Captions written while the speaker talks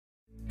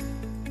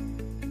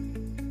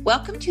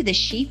Welcome to the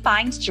She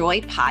Finds Joy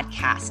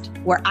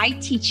podcast, where I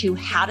teach you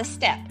how to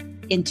step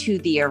into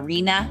the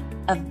arena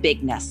of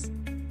bigness,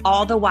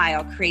 all the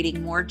while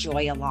creating more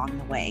joy along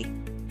the way.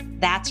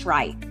 That's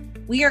right.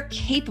 We are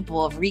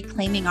capable of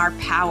reclaiming our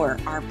power,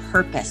 our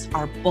purpose,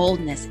 our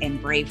boldness, and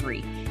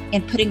bravery,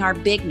 and putting our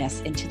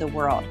bigness into the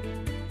world.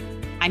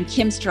 I'm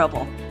Kim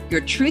Strobel,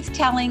 your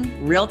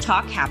truth-telling, real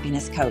talk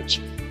happiness coach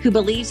who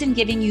believes in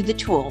giving you the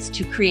tools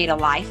to create a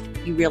life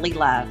you really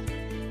love.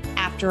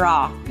 After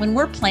all, when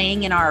we're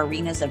playing in our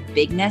arenas of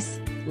bigness,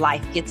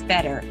 life gets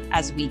better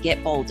as we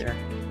get bolder.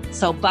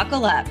 So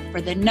buckle up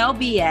for the no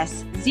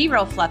BS,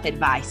 zero fluff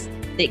advice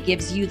that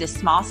gives you the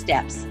small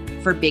steps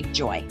for big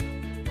joy.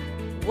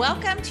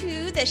 Welcome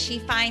to the She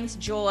Finds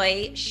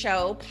Joy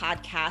show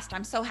podcast.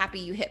 I'm so happy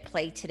you hit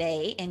play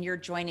today and you're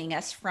joining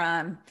us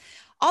from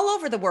all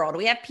over the world.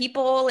 We have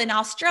people in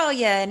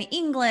Australia and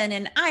England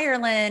and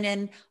Ireland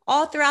and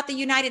all throughout the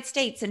United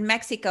States and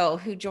Mexico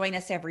who join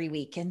us every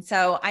week. And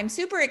so I'm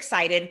super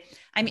excited.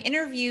 I'm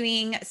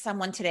interviewing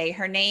someone today.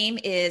 Her name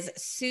is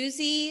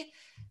Susie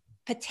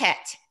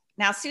Pettit.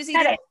 Now, Susie,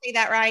 did I say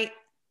that right?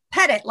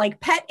 Pettit, like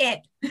pet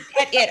it.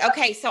 Pet it.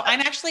 Okay, so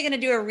I'm actually going to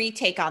do a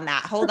retake on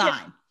that. Hold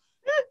on.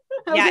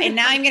 Yeah, and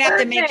now I'm going to have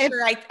to make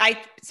sure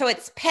so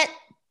it's pet.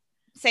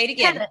 Say it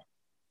again.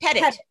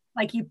 Pettit. Pettit.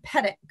 Like you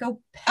pet it.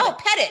 Go pet it. Oh,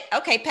 pet it.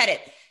 Okay, pet it.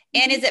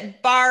 And is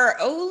it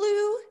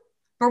Barolo?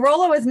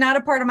 Barolo is not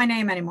a part of my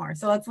name anymore.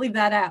 So let's leave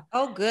that out.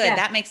 Oh, good. Yeah.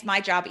 That makes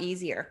my job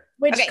easier.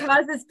 Which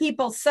causes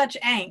people such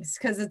angst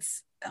because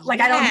it's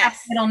like, I don't have a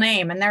middle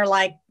name and they're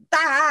like,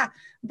 but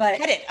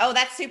pet it. Oh,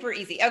 that's super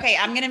easy. Okay.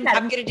 I'm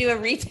going to do a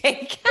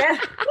retake. Yeah.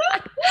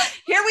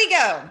 Here we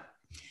go.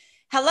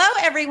 Hello,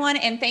 everyone,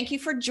 and thank you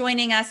for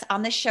joining us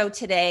on the show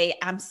today.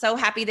 I'm so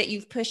happy that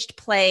you've pushed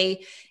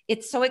play.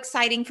 It's so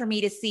exciting for me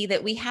to see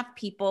that we have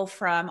people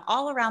from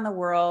all around the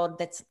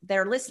world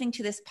they're listening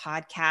to this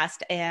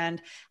podcast.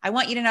 And I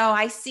want you to know,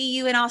 I see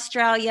you in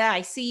Australia,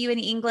 I see you in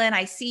England,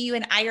 I see you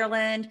in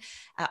Ireland,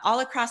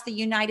 all across the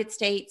United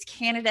States,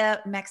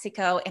 Canada,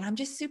 Mexico. And I'm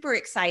just super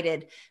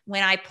excited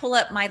when I pull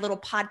up my little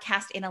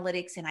podcast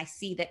analytics and I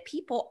see that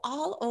people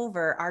all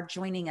over are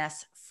joining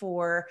us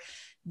for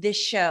this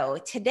show.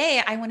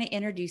 Today, I want to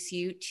introduce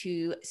you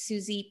to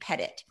Susie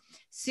Pettit.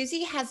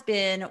 Susie has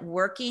been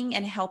working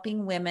and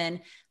helping women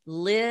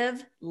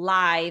live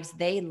lives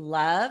they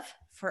love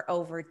for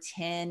over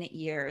 10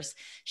 years.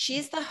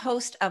 She's the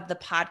host of the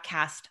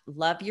podcast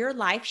Love Your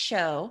Life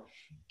Show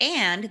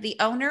and the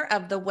owner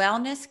of the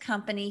wellness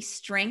company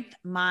Strength,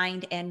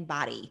 Mind, and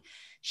Body.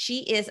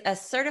 She is a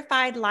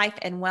certified life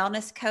and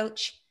wellness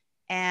coach.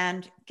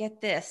 And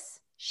get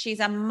this, she's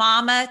a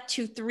mama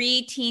to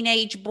 3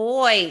 teenage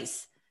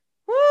boys.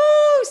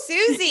 Woo,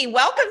 Susie,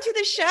 welcome to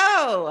the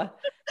show.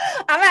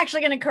 I'm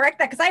actually going to correct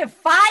that because I have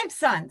 5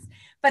 sons,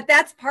 but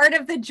that's part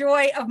of the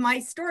joy of my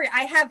story.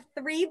 I have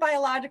 3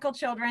 biological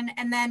children,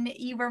 and then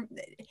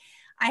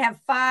I have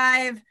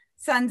 5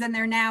 sons, and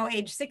they're now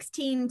age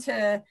 16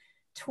 to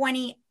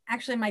 20.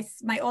 Actually,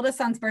 my oldest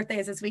son's birthday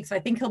is this week, so I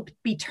think he'll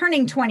be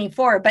turning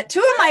 24. But 2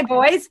 of my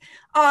boys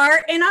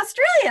are in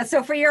Australia.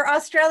 So for your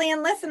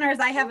Australian listeners,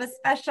 I have a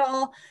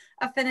special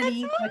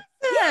affinity. Awesome.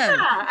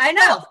 Yeah, I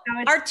know.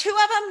 So are 2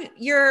 of them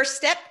your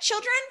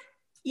stepchildren?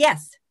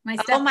 Yes.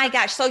 Oh my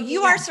gosh. So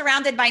you are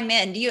surrounded by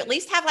men. Do you at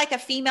least have like a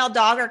female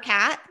dog or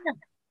cat?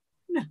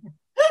 No.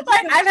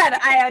 Like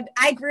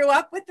I grew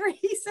up with 3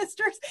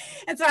 sisters.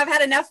 And so I've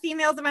had enough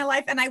females in my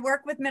life, and I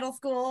work with middle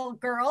school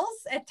girls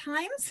at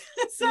times.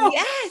 So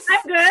yes,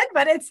 I'm good,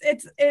 but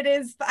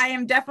I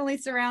am definitely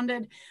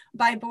surrounded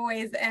by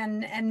boys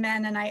and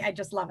men, and I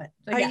just love it.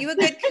 So, are you a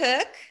good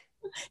cook?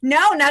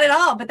 No, not at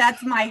all. But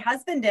that's my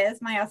husband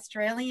is my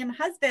Australian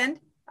husband.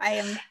 I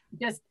am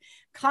just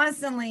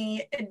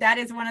constantly, that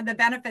is one of the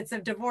benefits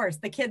of divorce.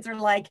 The kids are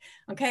like,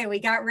 okay, we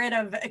got rid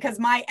of, because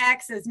my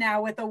ex is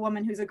now with a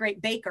woman who's a great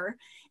baker.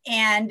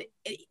 And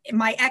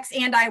my ex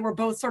and I were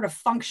both sort of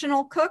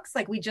functional cooks.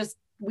 Like we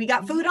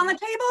got food on the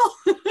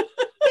table.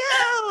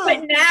 Yeah.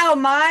 But now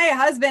my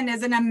husband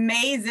is an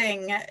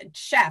amazing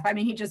chef. I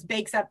mean, he just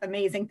bakes up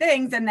amazing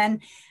things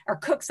or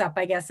cooks up,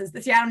 I guess is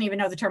this. Yeah, I don't even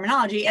know the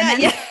terminology.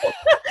 And then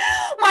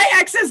my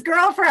ex's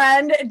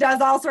girlfriend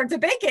does all sorts of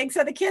baking.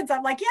 So the kids,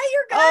 I'm like, yeah,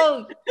 you're good.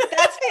 Oh,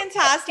 that's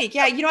fantastic.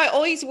 Yeah. I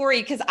always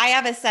worry because I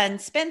have a son,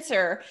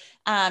 Spencer,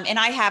 and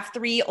I have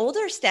 3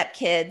 older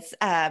stepkids,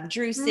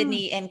 Drew,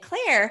 Sydney, and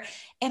Claire.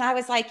 And I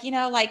was like,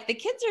 the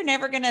kids are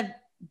never going to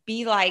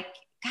be like,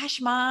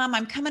 gosh, Mom,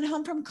 I'm coming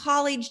home from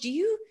college. Do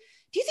you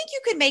think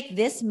you could make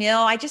this meal?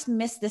 I just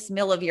missed this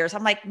meal of yours.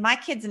 I'm like, my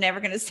kid's never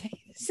going to say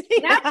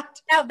that.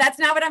 No, that's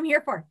not what I'm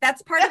here for.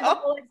 That's part of the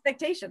whole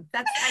expectation.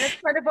 That's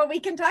part of what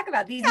we can talk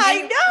about.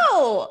 I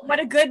know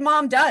what a good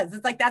mom does.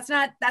 It's like, that's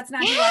not. Yeah.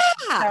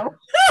 So. I know.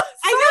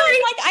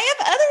 Like I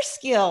have other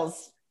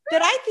skills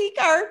that I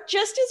think are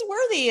just as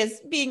worthy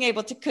as being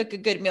able to cook a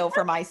good meal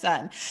for my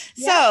son.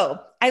 Yeah. So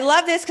I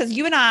love this because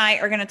you and I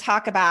are going to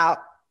talk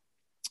about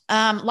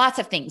lots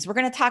of things. We're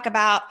going to talk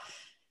about,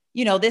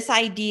 this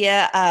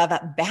idea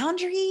of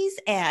boundaries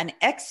and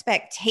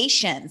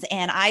expectations.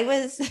 And I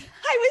was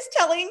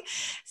telling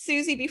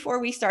Susie, before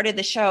we started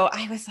the show,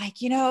 I was like,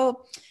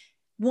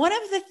 one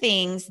of the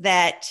things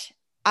that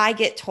I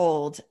get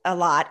told a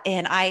lot,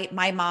 and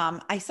my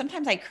mom,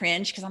 sometimes I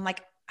cringe because I'm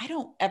like, I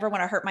don't ever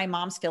want to hurt my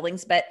mom's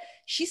feelings, but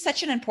she's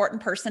such an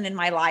important person in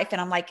my life. And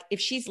I'm like,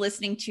 if she's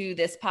listening to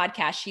this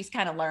podcast, she's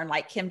kind of learned,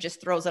 like, Kim just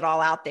throws it all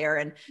out there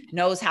and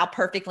knows how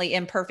perfectly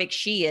imperfect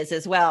she is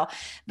as well.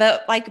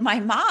 But like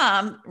my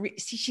mom,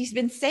 she's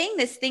been saying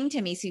this thing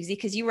to me, Susie,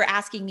 because you were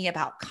asking me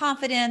about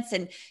confidence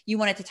and you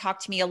wanted to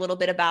talk to me a little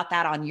bit about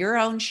that on your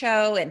own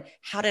show. And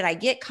how did I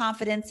get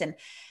confidence? And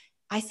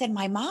I said,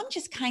 my mom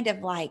just kind of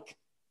like,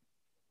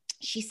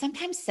 she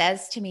sometimes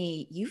says to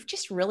me, you've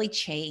just really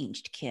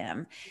changed,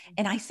 Kim.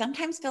 And I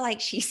sometimes feel like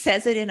she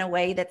says it in a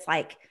way that's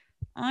like,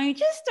 I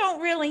just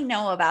don't really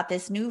know about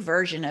this new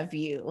version of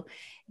you.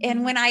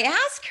 And when I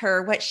ask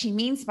her what she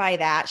means by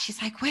that,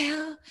 she's like,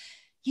 well,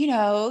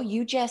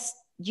 you just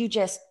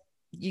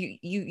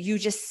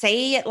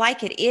say it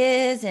like it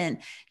is, and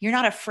you're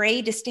not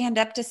afraid to stand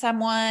up to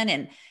someone.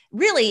 And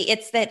really,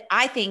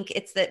 I think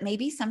it's that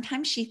maybe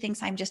sometimes she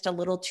thinks I'm just a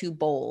little too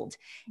bold.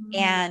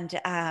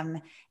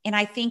 And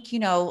I think,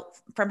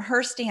 from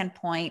her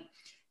standpoint,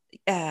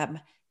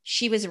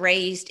 she was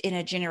raised in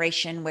a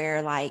generation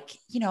where, like,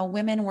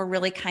 women were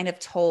really kind of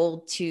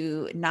told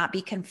to not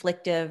be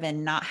conflictive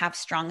and not have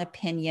strong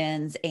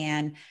opinions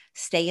and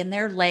stay in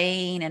their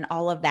lane and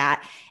all of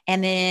that.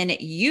 And then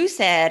you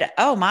said,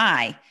 oh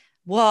my,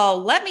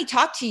 well, let me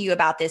talk to you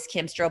about this,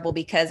 Kim Strobel,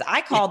 because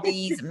I call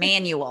these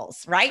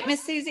manuals, right,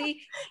 Miss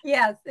Susie?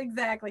 Yes,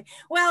 exactly.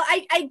 Well,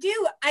 I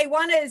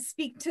want to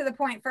speak to the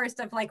point first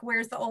of like,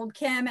 where's the old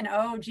Kim? And,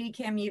 oh, gee,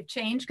 Kim, you've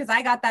changed. Cause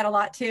I got that a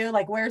lot too.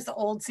 Like, where's the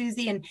old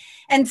Susie?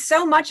 And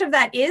so much of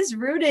that is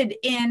rooted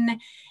in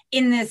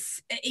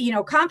this,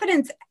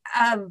 confidence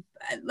of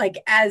like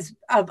as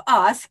of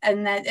us.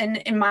 And that,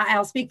 and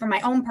I'll speak from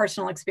my own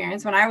personal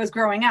experience. When I was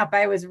growing up,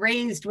 I was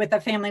raised with a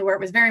family where it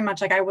was very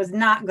much like I was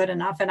not good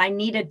enough and I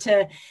needed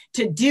to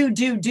do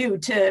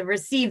to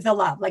receive the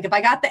love. Like if I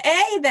got the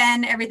A,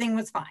 then everything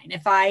was fine.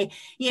 If I,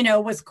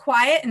 was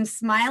quiet and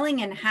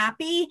smiling and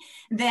happy,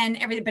 then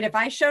everything. But if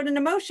I showed an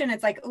emotion,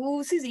 it's like,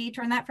 oh, Susie,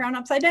 turn that frown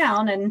upside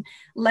down and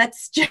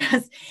let's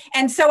just.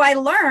 And so I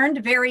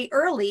learned very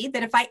early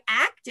that if I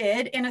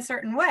acted in a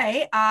certain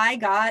way, I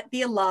got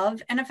the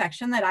love and affection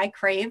that I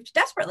craved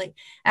desperately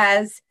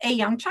as a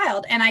young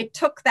child. And I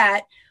took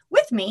that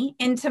with me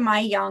into my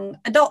young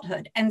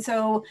adulthood. And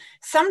so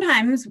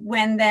sometimes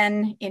when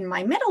then in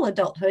my middle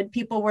adulthood,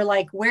 people were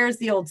like, where's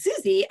the old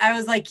Susie? I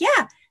was like,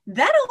 yeah,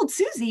 that old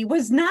Susie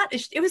was not,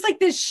 it was like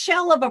this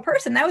shell of a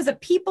person. That was a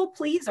people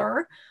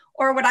pleaser,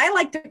 or what I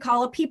like to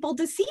call a people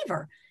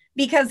deceiver,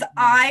 because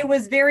I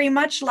was very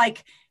much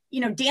like,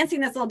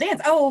 dancing this little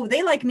dance. Oh,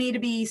 they like me to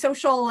be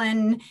social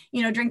and,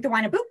 drink the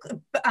wine and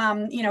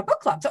book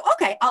club. So,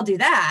 okay, I'll do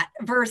that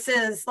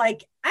versus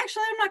like,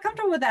 actually, I'm not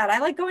comfortable with that. I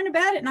like going to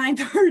bed at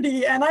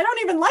 9:30 and I don't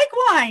even like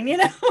wine,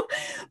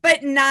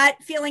 but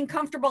not feeling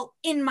comfortable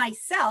in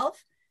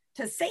myself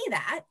to say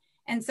that.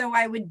 And so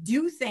I would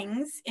do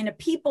things in a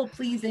people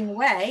pleasing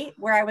way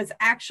where I was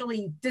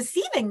actually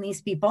deceiving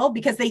these people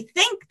because they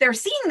think they're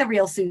seeing the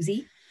real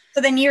Susie. So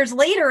then years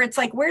later, it's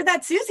like, where'd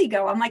that Susie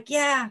go? I'm like,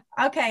 yeah,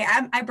 okay,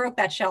 I broke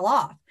that shell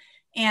off.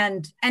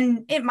 And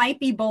it might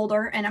be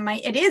bolder and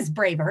it is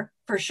braver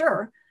for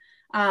sure.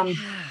 But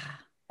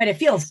it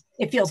feels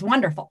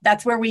wonderful.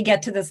 That's where we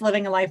get to this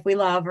living a life we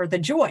love, or the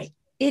joy.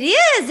 It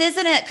is,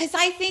 isn't it? Because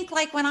I think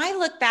like when I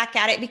look back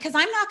at it, because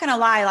I'm not going to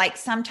lie, like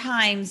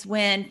sometimes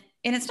and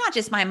it's not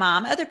just my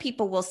mom, other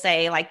people will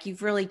say like,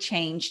 you've really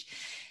changed.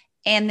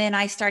 And then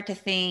I start to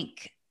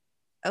think,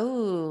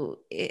 oh,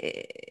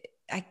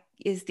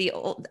 is the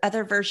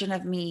other version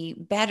of me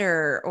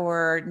better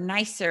or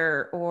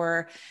nicer,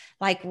 or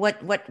like,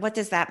 what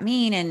does that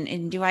mean?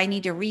 And do I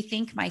need to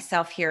rethink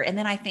myself here? And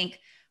then I think,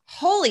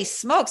 holy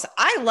smokes,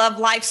 I love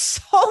life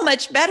so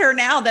much better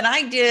now than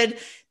I did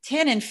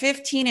 10 and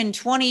 15 and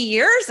 20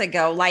 years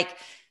ago. Like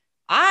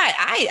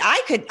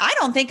I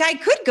don't think I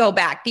could go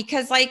back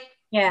because like,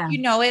 yeah,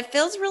 it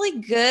feels really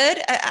good.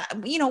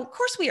 Of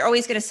course we are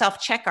always going to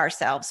self-check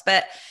ourselves,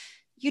 but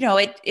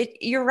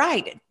you're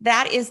right.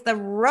 That is the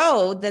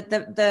road, that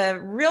the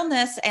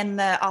realness and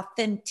the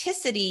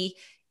authenticity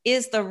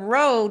is the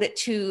road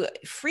to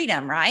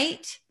freedom,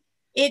 right?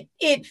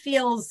 It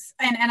feels,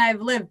 and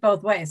I've lived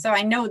both ways. So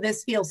I know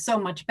this feels so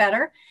much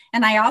better.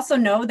 And I also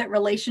know that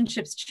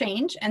relationships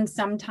change and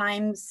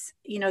sometimes,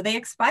 they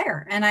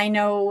expire. And I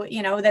know,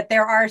 that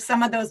there are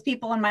some of those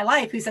people in my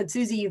life who said,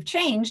 Susie, you've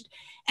changed.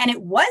 And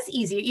it was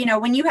easier,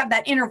 when you have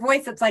that inner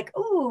voice that's like,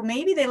 oh,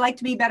 maybe they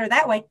liked me better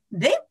that way.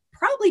 They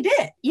probably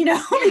did,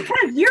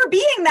 because you're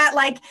being that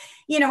like,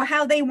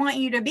 how they want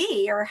you to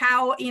be, or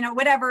how,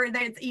 whatever,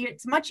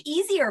 it's much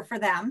easier for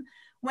them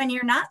when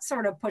you're not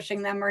sort of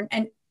pushing them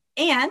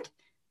and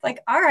like,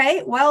 all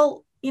right,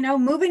 well,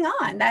 moving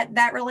on,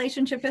 that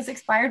relationship has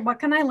expired. What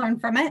can I learn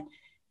from it?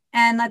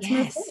 And let's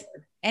move forward.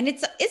 And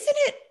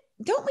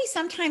don't we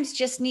sometimes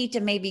just need to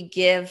maybe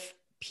give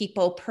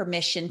people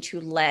permission to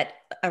let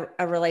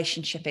a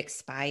relationship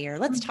expire.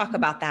 Let's talk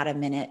about that a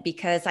minute,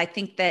 because I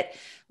think that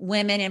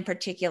women in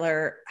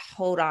particular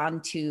hold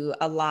on to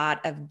a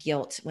lot of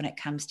guilt when it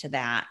comes to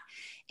that.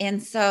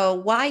 And so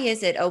why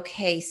is it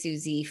okay,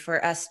 Susie,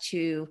 for us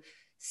to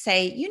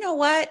say, you know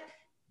what,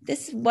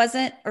 this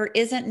wasn't or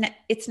isn't,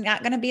 it's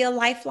not going to be a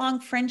lifelong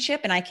friendship,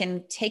 and I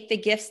can take the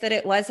gifts that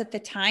it was at the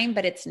time,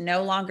 but it's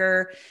no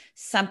longer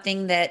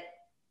something that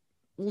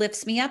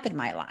lifts me up in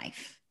my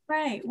life.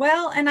 Right.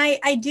 Well, and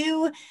I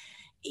do,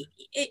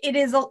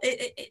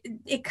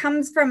 it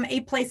comes from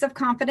a place of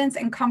confidence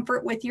and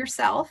comfort with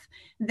yourself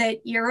that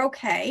you're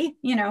okay,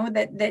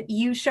 that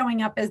you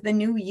showing up as the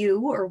new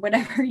you or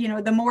whatever,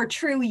 the more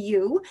true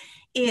you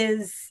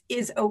is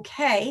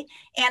okay.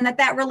 And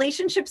that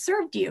relationship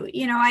served you.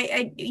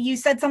 You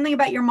said something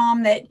about your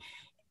mom that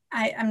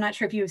I'm not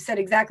sure if you said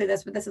exactly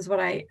this, but this is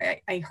what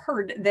I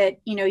heard, that,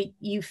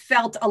 you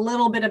felt a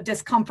little bit of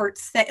discomfort,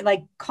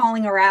 like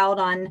calling her out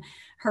on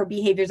her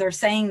behaviors or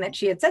saying that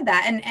she had said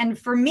that. And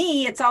for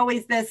me, it's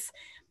always this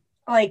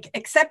like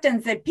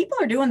acceptance that people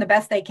are doing the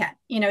best they can.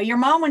 Your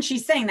mom, when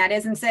she's saying that,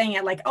 isn't saying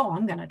it like, oh,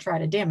 I'm going to try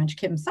to damage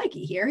Kim's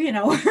psyche here,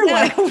 or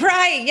like,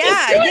 right.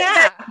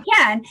 Yeah.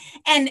 Can.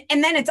 And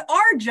then it's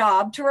our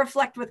job to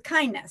reflect with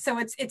kindness. So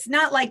it's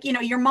not like,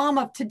 your mom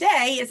of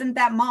today isn't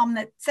that mom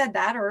that said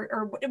that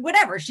or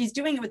whatever. She's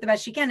doing it with the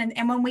best she can.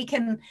 And when we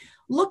can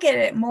look at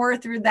it more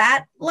through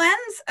that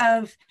lens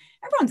of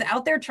everyone's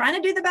out there trying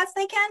to do the best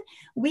they can,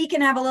 we can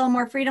have a little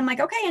more freedom,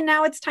 like, okay, and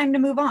now it's time to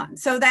move on.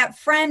 So that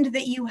friend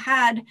that you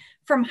had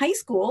from high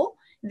school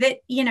that,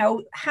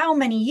 how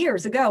many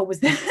years ago was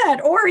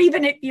that? Or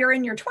even if you're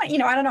in your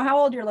 20s, I don't know how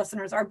old your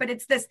listeners are, but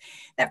it's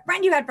that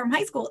friend you had from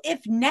high school.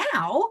 If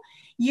now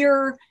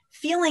you're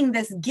feeling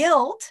this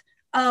guilt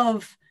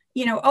of,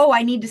 oh,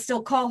 I need to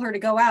still call her to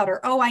go out, or,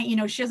 oh,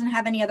 she doesn't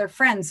have any other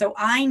friends, so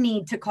I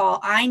need to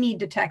call, I need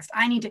to text,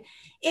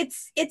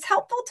 it's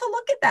helpful to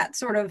look at that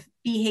sort of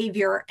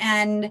behavior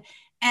and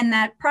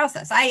that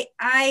process.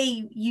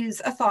 I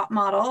use a thought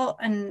model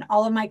in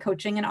all of my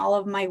coaching and all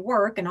of my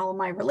work and all of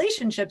my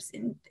relationships,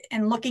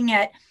 and looking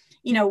at,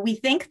 we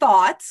think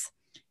thoughts,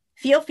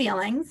 feel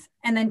feelings,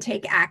 and then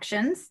take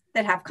actions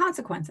that have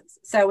consequences.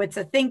 So it's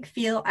a think,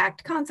 feel,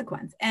 act,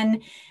 consequence.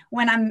 And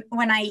when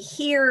I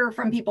hear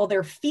from people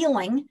they're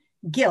feeling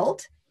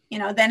guilt,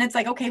 then it's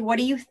like, okay, what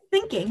are you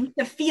thinking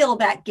to feel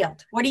that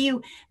guilt?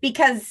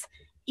 Because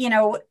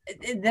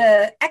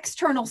the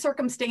external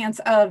circumstance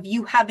of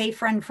you have a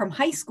friend from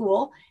high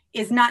school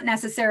is not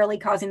necessarily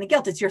causing the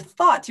guilt. It's your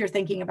thoughts you're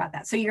thinking about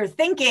that. So you're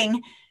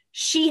thinking,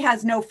 she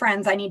has no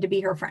friends, I need to be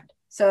her friend.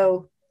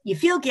 So you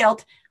feel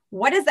guilt.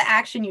 What is the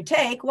action you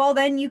take? Well,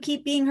 then you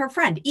keep being her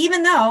friend,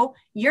 even though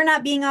you're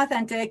not being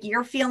authentic.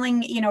 You're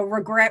feeling,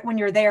 regret when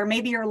you're there.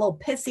 Maybe you're a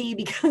little pissy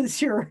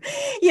because you're,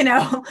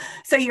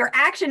 so your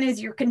action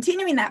is you're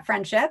continuing that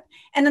friendship.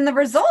 And then the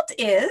result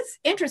is,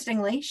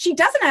 interestingly, she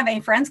doesn't have any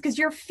friends because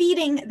you're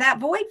feeding that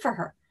void for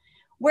her.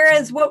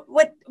 Whereas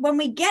when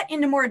we get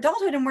into more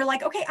adulthood and we're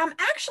like, okay, I'm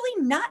actually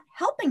not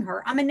helping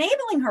her, I'm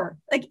enabling her.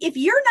 Like, if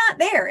you're not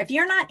there, if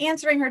you're not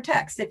answering her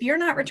texts, if you're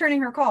not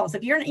returning her calls,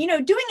 if you're,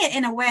 doing it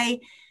in a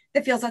way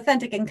that feels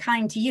authentic and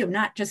kind to you,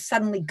 not just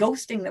suddenly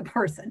ghosting the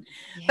person,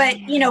 but,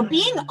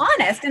 being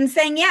honest and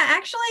saying, yeah,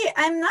 actually,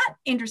 I'm not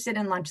interested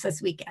in lunch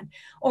this weekend,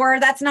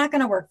 or that's not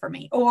going to work for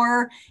me.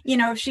 Or,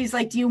 if she's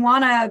like, do you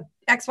want a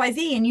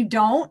XYZ? And you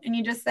don't, and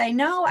you just say,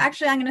 no,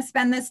 actually, I'm going to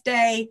spend this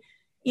day,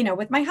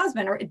 with my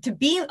husband, or to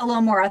be a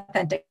little more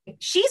authentic.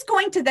 She's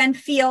going to then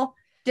feel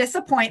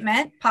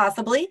disappointment,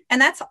 possibly.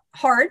 And that's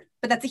hard,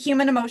 but that's a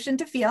human emotion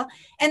to feel.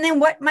 And then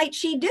what might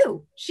she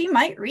do? She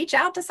might reach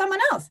out to someone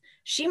else.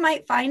 She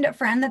might find a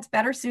friend that's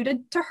better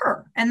suited to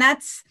her. And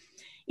that's,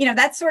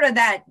 that's sort of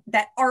that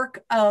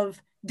arc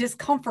of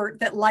discomfort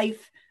that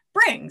life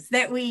brings,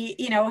 that we,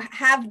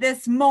 have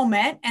this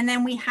moment, and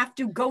then we have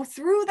to go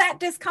through that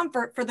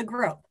discomfort for the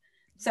growth.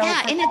 So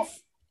yeah, and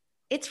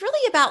it's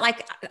really about,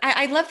 like,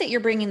 I love that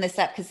you're bringing this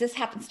up, because this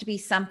happens to be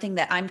something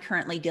that I'm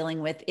currently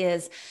dealing with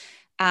is,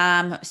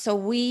 so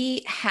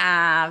we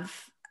have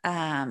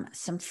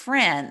some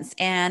friends,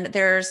 and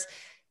there's,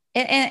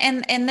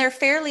 and they're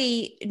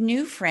fairly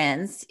new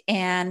friends,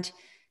 and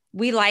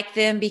we like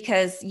them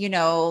because,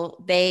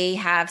 they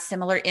have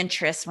similar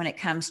interests when it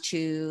comes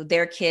to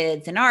their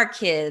kids and our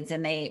kids,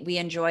 and we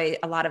enjoy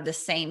a lot of the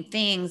same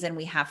things, and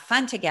we have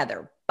fun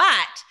together.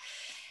 But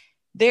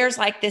there's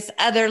like this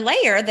other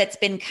layer that's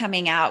been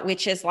coming out,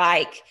 which is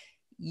like,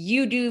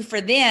 you do for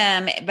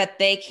them, but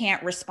they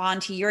can't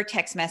respond to your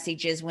text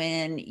messages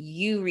when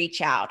you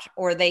reach out,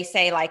 or they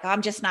say like,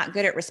 I'm just not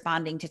good at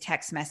responding to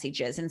text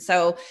messages. And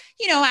so,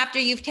 after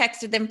you've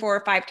texted them 4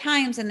 or 5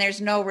 times and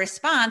there's no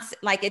response,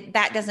 like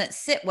that doesn't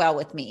sit well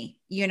with me,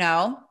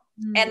 and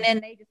then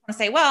they just want to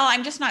say, well,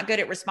 I'm just not good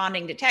at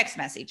responding to text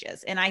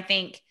messages. And I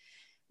think,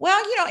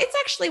 well, it's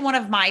actually one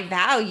of my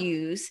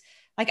values.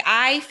 Like,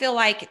 I feel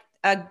like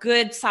a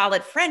good,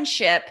 solid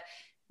friendship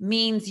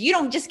means you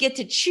don't just get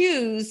to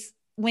choose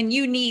when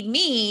you need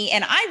me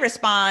and I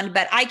respond,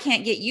 but I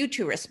can't get you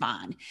to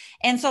respond.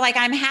 And so like,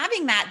 I'm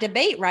having that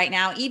debate right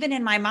now, even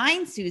in my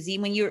mind, Susie,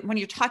 when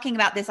you're talking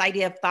about this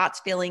idea of thoughts,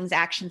 feelings,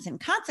 actions, and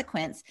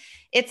consequence,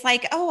 it's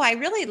like, oh, I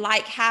really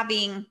like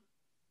having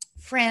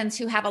friends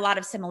who have a lot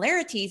of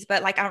similarities,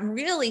 but like, I'm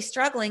really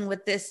struggling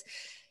with this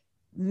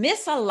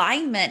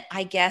misalignment,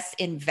 I guess,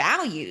 in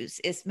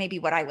values is maybe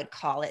what I would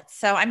call it.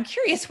 So I'm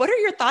curious, what are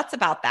your thoughts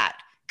about that?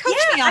 Coach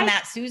me on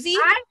that, Susie.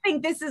 I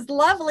think this is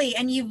lovely.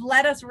 And you've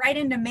led us right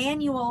into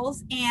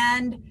manuals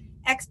and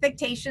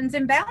expectations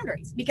and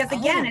boundaries, because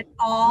again, it's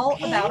all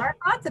about our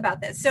thoughts about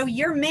this. So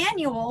your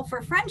manual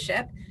for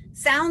friendship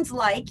sounds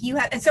like you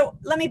have, so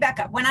let me back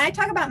up. When I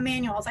talk about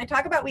manuals, I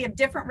talk about, we have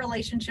different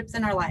relationships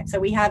in our lives. So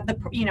we have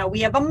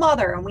we have a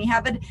mother, and we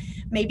have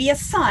maybe a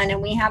son,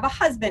 and we have a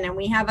husband, and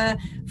we have a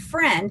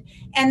friend.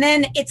 And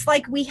then it's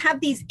like, we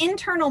have these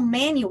internal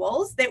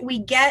manuals that we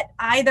get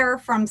either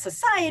from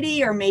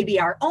society or maybe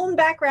our own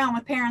background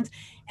with parents.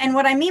 And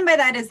what I mean by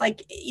that is,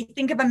 like, you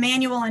think of a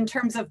manual in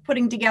terms of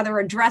putting together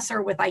a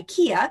dresser with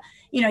IKEA,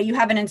 you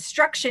have an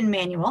instruction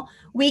manual.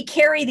 We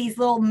carry these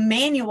little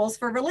manuals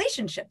for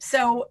relationships.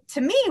 So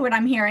to me, what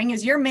I'm hearing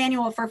is your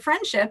manual for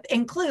friendship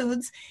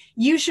includes,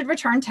 you should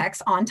return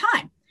texts on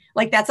time.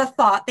 Like, that's a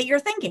thought that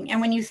you're thinking.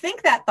 And when you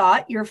think that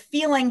thought, you're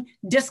feeling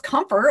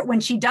discomfort when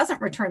she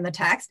doesn't return the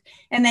text.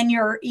 And then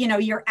your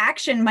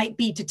action might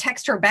be to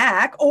text her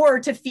back, or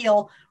to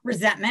feel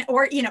resentment,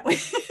 or,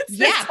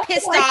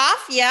 pissed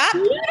off. Yeah.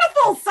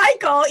 Beautiful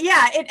cycle.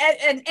 Yeah.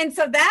 And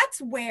so that's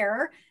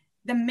where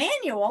the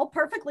manual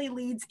perfectly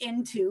leads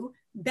into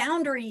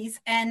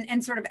boundaries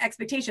and sort of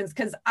expectations.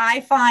 Because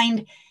I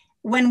find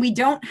when we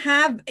don't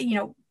have,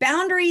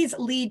 boundaries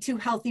lead to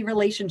healthy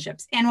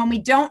relationships. And when we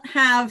don't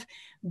have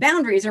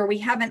boundaries, or we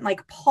haven't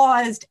like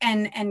paused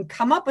and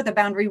come up with a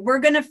boundary, we're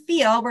going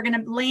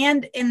to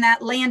land in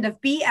that land of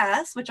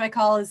BS, which I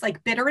call is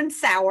like bitter and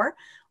sour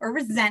or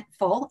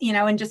resentful,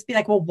 and just be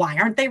like, well, why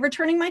aren't they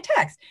returning my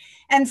text?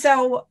 And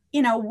so,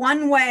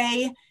 one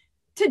way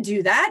to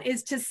do that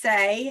is to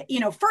say,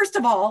 first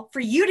of all, for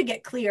you to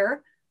get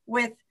clear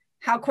with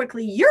how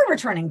quickly you're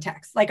returning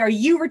texts. Like, are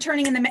you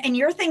returning and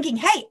you're thinking,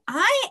 hey,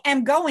 I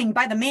am going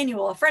by the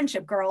manual of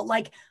friendship, girl.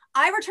 Like,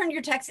 I returned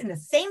your text in the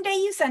same day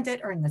you sent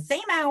it, or in the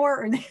same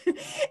hour,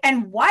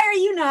 and why are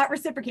you not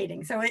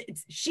reciprocating? So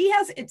she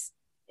has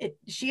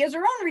her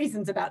own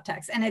reasons about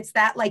text. And it's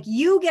that, like,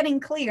 you getting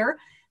clear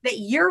that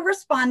you're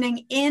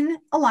responding in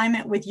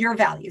alignment with your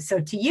values. So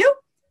to you,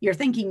 you're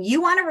thinking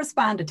you want to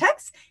respond to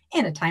text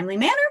in a timely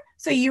manner,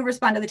 so you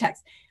respond to the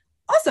text.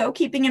 Also,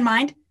 keeping in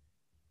mind,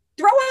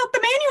 throw out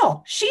the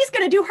manual. She's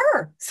going to do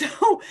her.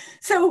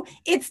 So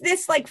it's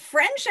this like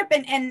friendship,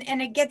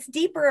 and it gets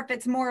deeper if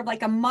it's more of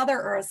like a mother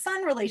or a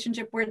son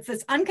relationship, where it's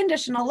this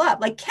unconditional love.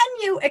 Like, can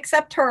you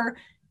accept her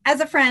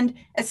as a friend,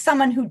 as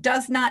someone who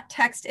does not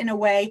text in a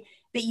way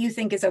that you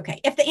think is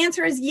okay? If the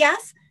answer is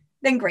yes,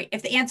 then great.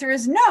 If the answer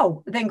is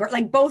no, then great.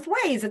 Like, both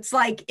ways, it's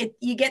like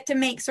you get to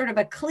make sort of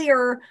a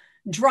clear,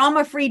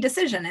 drama-free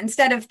decision,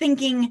 instead of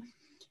thinking,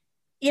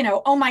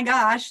 oh my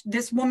gosh,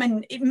 this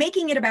woman,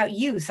 making it about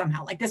you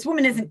somehow. Like, this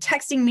woman isn't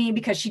texting me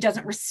because she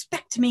doesn't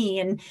respect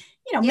me. And,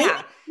 maybe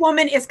this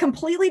woman is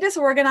completely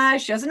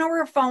disorganized. She doesn't know where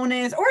her phone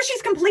is, or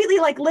she's completely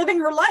like living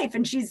her life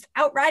and she's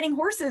out riding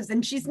horses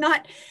and she's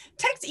not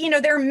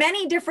texting. There are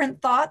many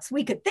different thoughts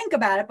we could think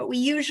about it, but we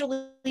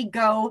usually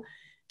go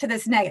to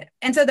this negative.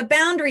 And so the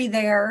boundary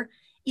there,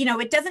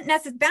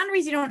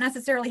 boundaries you don't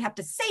necessarily have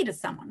to say to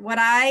someone. What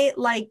I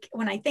like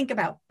when I think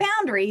about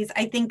boundaries,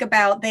 I think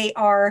about they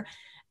are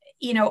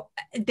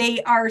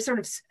sort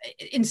of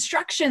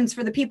instructions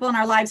for the people in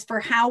our lives for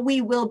how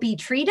we will be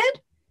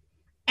treated.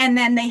 And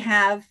then they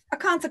have a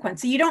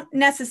consequence. So you don't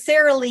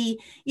necessarily,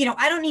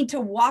 I don't need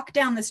to walk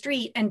down the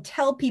street and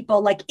tell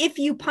people, like, if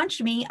you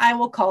punch me, I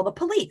will call the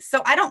police.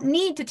 So I don't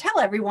need to tell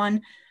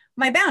everyone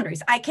my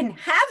boundaries. I can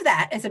have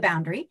that as a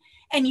boundary.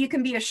 And you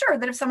can be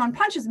assured that if someone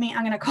punches me,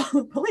 I'm going to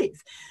call the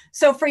police.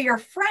 So for your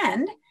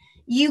friend,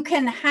 you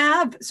can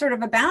have sort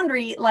of a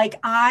boundary, like,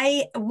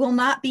 I will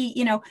not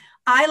be,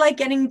 I like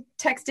getting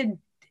texted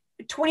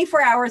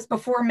 24 hours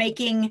before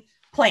making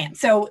plans.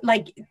 So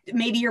like,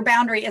 maybe your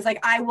boundary is like,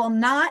 I will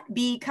not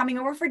be coming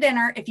over for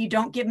dinner if you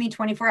don't give me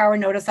 24-hour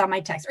notice on my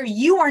text, or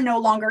you are no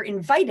longer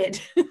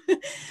invited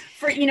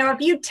for,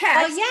 if you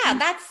text.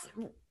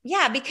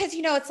 Well, because,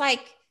 it's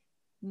like,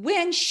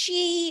 when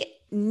she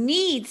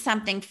needs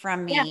something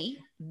from me,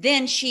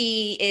 then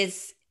she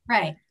is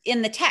right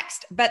in the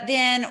text. But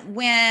then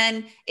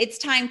when it's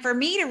time for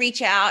me to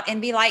reach out and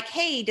be like,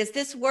 hey, does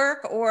this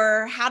work?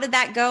 Or how did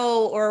that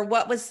go? Or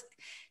what was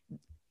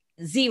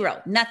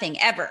zero, nothing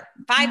ever.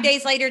 5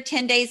 days later,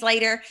 10 days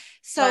later.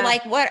 So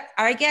like, what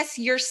I guess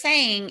you're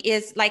saying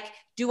is, like,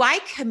 do I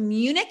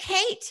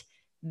communicate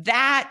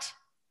that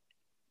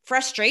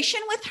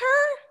frustration with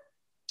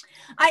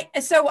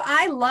her? So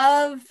I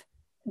love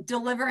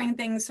delivering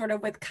things sort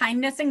of with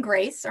kindness and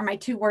grace are my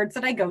two words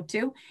that I go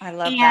to. I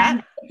love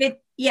that.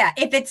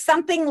 If it's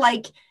something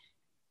like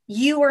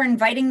you are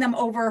inviting them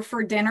over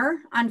for dinner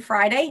on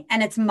Friday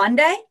and it's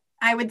Monday,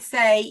 I would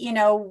say,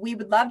 we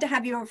would love to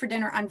have you over for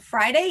dinner on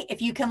Friday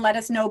if you can let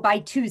us know by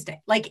Tuesday.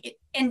 Like,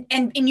 and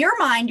in your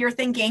mind, you're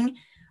thinking,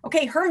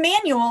 okay, her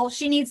manual,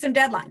 she needs some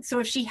deadlines. So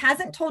if she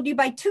hasn't told you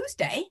by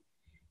Tuesday,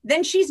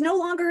 then she's no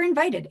longer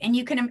invited. And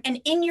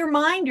and in your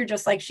mind, you're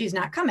just like, she's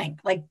not coming.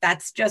 Like,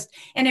 that's just,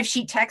 and if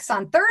she texts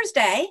on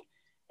Thursday,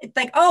 it's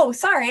like, oh,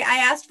 sorry, I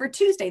asked for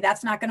Tuesday.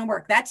 That's not going to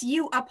work. That's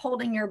you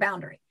upholding your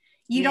boundary.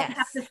 You don't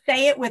have to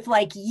say it with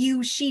like,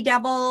 you she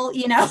devil,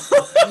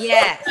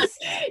 Yes.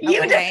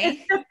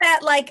 It's just that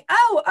like,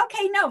 oh,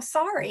 okay, no,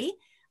 sorry.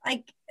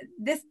 Like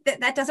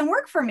that doesn't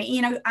work for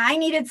me. I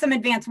needed some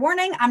advance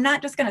warning. I'm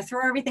not just going to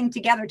throw everything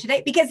together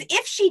today, because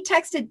if she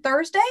texted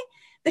Thursday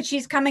that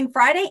she's coming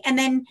Friday, and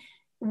then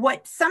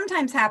what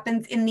sometimes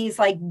happens in these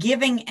like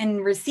giving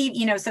and receive,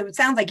 so it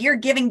sounds like you're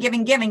giving,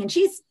 and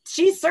she's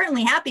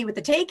certainly happy with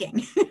the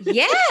taking.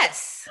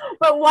 Yes.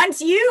 But once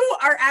you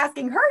are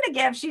asking her to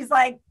give, she's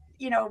like,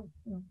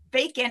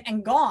 vacant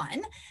and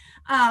gone.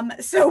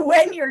 So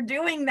when you're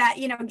doing that,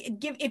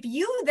 if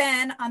you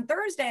then on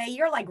Thursday,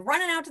 you're like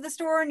running out to the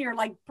store and you're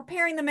like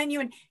preparing the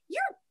menu, and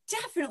you're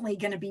definitely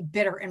going to be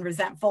bitter and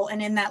resentful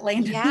and in that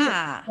lane.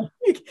 Yeah.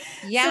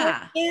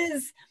 Yeah. So it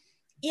is,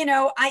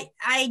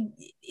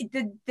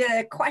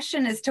 the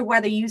question as to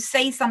whether you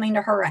say something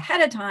to her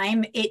ahead of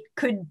time, it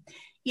could,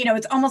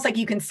 it's almost like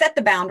you can set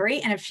the boundary,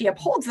 and if she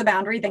upholds the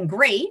boundary, then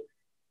great.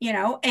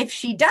 If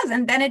she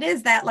doesn't, then it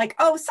is that like,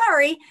 oh,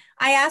 sorry,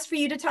 I asked for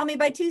you to tell me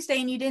by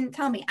Tuesday and you didn't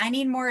tell me. I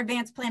need more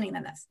advanced planning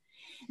than this.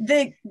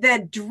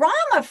 The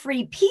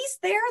drama-free piece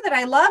there that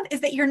I love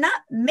is that you're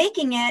not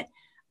making it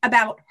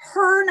about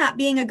her not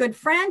being a good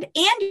friend,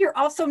 and you're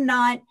also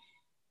not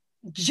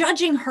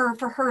judging her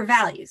for her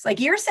values.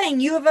 Like, you're saying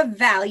you have a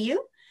value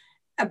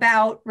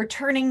about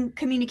returning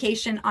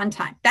communication on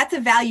time. That's a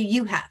value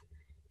you have.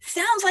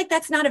 Sounds like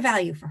that's not a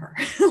value for her.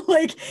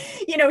 Like,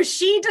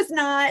 she does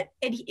not,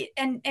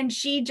 and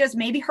she just,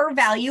 maybe her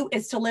value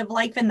is to live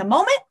life in the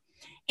moment.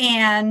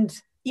 And,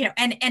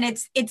 and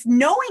it's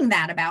knowing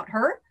that about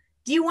her.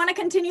 Do you want to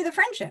continue the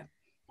friendship?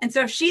 And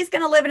so if she's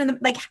going to live in the,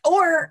 like,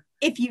 or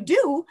if you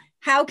do,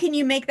 how can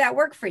you make that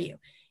work for you?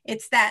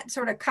 It's that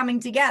sort of coming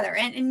together.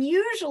 And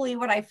usually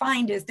what I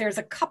find is there's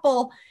a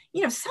couple,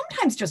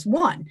 sometimes just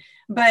one,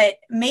 but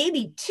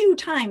maybe 2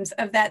 times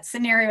of that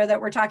scenario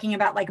that we're talking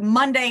about, like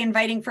Monday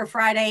inviting for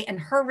Friday and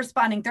her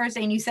responding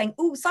Thursday and you saying,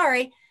 "Ooh,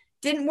 sorry,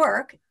 didn't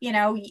work."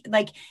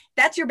 Like,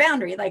 that's your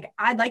boundary. Like,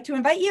 I'd like to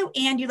invite you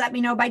and you let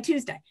me know by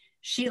Tuesday.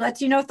 She lets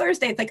you know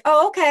Thursday. It's like,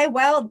 oh, okay,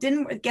 well,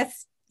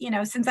 guess,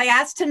 since I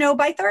asked to know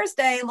by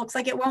Thursday, looks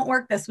like it won't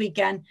work this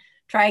weekend.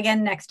 Try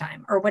again next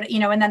time, or what,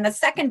 and then the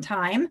second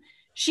time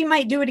she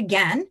might do it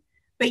again.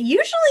 But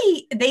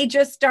usually they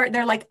just start,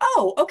 they're like,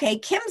 oh, okay,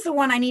 Kim's the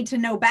one I need to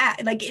know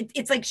back. Like,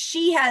 it's like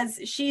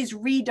she's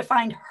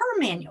redefined her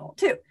manual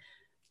too.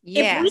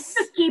 Yes. If we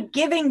just keep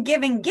giving,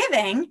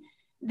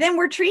 then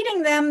we're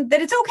treating them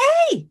that it's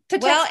okay to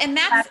well, and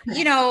that's,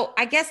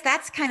 I guess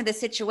that's kind of the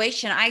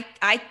situation.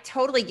 I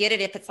totally get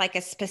it if it's like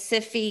a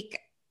specific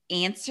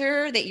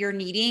answer that you're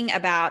needing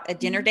about a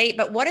dinner date.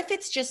 But what if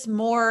it's just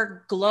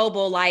more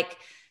global, like,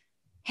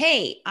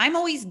 hey, I'm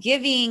always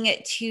giving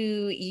to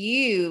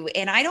you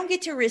and I don't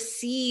get to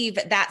receive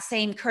that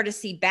same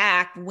courtesy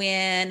back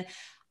when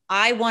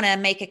I want to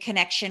make a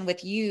connection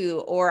with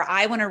you, or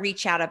I want to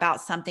reach out about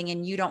something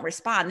and you don't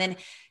respond. Then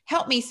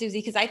help me, Susie,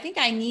 because I think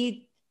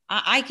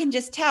I can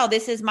just tell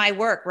this is my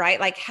work, right?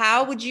 Like,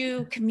 how would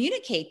you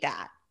communicate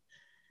that?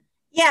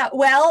 Yeah,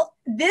 well,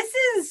 this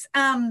is,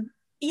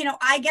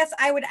 I guess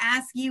I would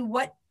ask you,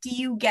 what do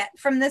you get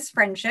from this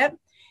friendship?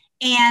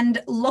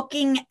 And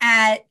looking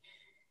at,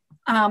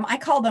 I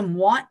call them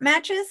want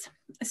matches.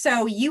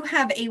 So you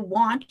have a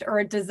want or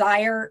a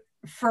desire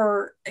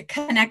for a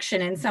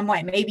connection in some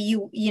way. Maybe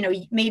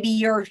maybe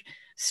you're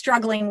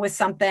struggling with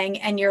something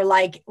and you're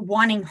like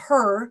wanting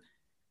her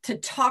to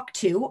talk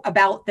to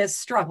about this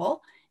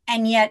struggle.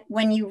 And yet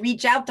when you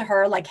reach out to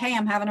her, like, hey,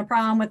 I'm having a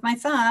problem with my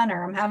son,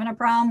 or I'm having a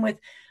problem with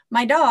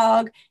my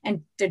dog,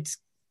 and it's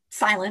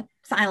silent.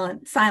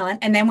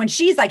 And then when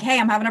she's like, hey,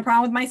 I'm having a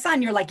problem with my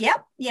son, you're like,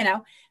 yep,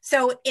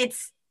 so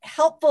it's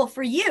helpful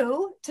for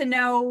you to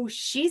know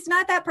she's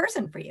not that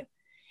person for you.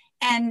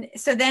 And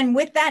so then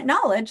with that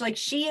knowledge, like,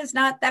 she is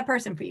not that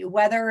person for you,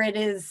 whether it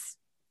is,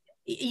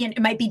 it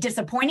might be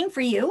disappointing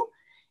for you,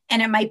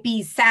 and it might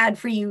be sad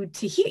for you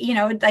to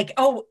hear, like,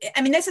 oh,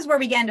 I mean, this is where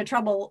we get into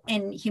trouble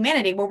in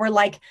humanity, where we're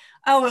like,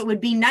 oh, it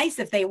would be nice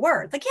if they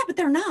were. It's like, yeah, but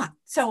they're not.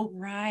 So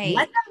right.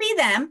 Let them be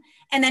them,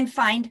 and then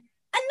find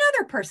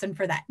another person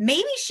for that.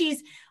 Maybe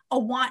she's a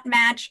want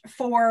match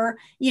for,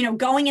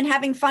 going and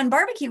having fun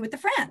barbecue with the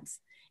friends.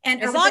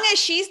 And as long as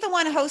she's the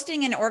one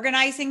hosting and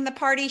organizing the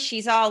party,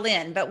 she's all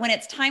in. But when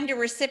it's time to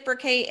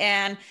reciprocate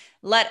and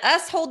let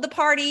us hold the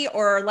party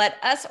or let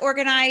us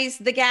organize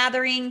the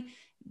gathering,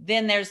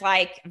 then there's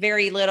like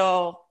very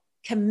little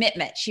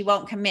commitment. She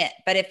won't commit.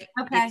 But if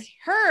it's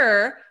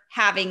her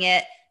having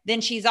it,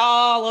 then she's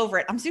all over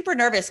it. I'm super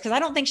nervous because I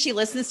don't think she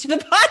listens to the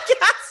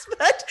podcast,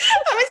 but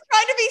I was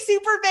trying to be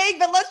super vague,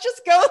 but let's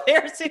just go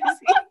there, Susie.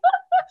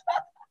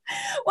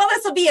 Well,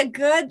 this will be a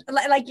good,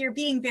 like you're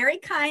being very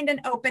kind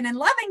and open and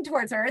loving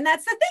towards her. And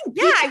that's the thing.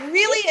 Yeah, I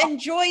really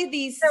enjoy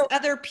these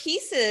other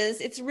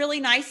pieces. It's really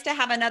nice to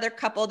have another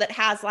couple that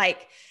has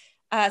like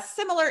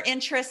similar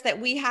interests that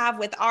we have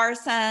with our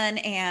son,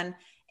 and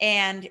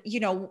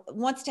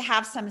wants to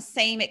have some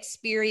same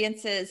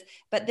experiences.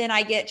 But then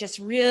I get just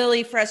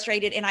really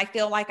frustrated and I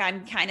feel like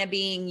I'm kind of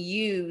being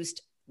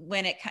used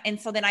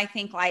and so then I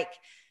think like,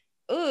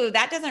 ooh,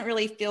 that doesn't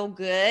really feel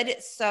good.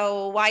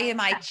 So why am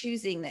I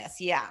choosing this?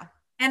 Yeah.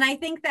 And I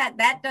think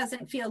that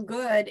doesn't feel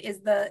good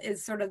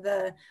is sort of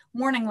the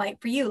warning light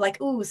for you, like,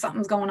 ooh,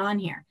 something's going on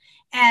here.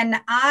 And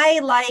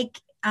I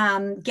like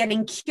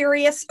getting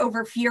curious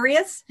over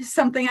furious, is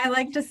something I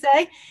like to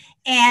say.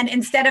 And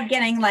instead of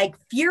getting like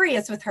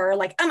furious with her,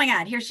 like, oh my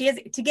God, here she is,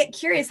 to get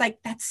curious, like,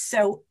 that's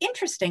so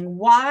interesting.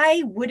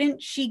 Why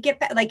wouldn't she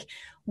get back? Like,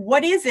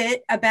 what is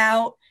it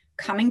about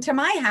coming to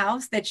my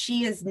house that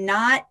she is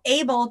not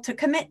able to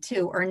commit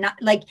to or not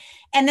like,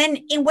 and then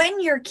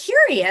when you're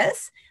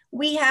curious,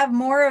 we have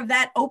more of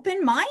that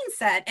open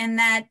mindset, and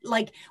that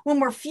like when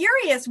we're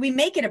furious, we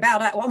make it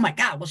about, oh my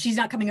God, well, she's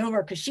not coming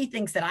over because she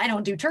thinks that I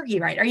don't do turkey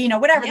right, or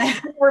whatever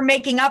that we're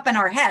making up in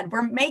our head.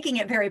 We're making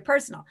it very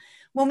personal.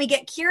 When we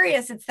get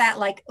curious, it's that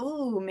like,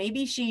 oh,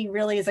 maybe she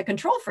really is a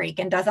control freak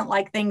and doesn't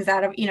like things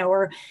out of,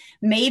 or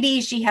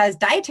maybe she has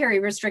dietary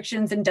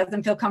restrictions and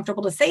doesn't feel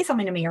comfortable to say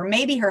something to me, or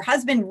maybe her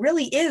husband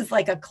really is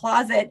like a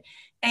closet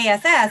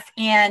ASS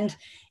and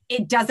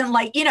it doesn't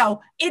like,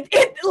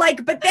 it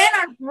like, but then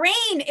our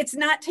brain, it's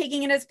not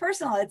taking it as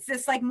personal. It's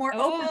just like more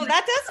open. Oh,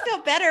 that does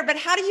feel better. But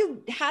how do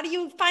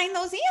you find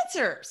those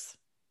answers?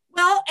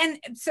 Well, and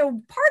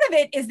so part of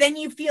it is then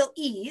you feel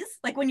ease,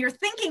 like when you're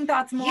thinking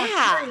thoughts more,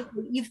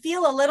 you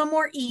feel a little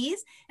more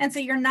ease. And so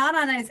you're not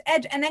on his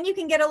edge. And then you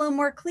can get a little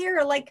more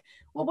clear, like,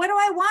 well, what do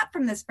I want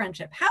from this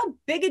friendship? How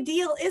big a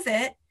deal is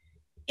it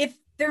if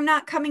they're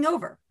not coming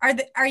over?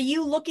 Are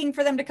you looking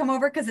for them to come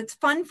over because it's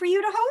fun for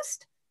you to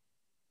host?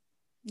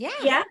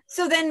 Yeah.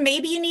 So then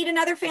maybe you need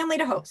another family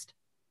to host.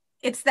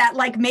 It's that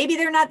like, maybe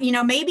they're not,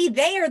 maybe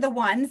they are the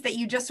ones that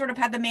you just sort of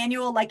have the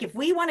manual. Like if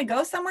we want to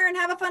go somewhere and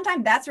have a fun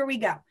time, that's where we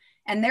go.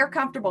 And they're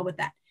comfortable with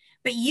that.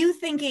 But you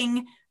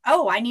thinking,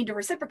 oh, I need to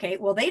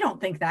reciprocate. Well, they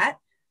don't think that.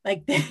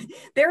 Like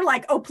they're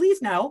like, oh,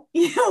 please no.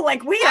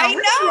 Like I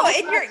know.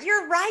 And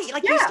you're right.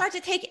 Like you start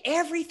to take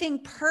everything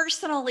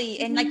personally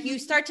and like you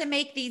start to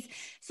make these.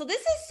 So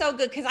this is so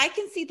good because I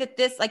can see that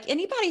this, like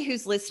anybody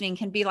who's listening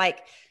can be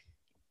like,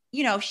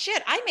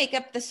 shit, I make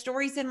up the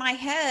stories in my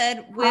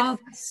head with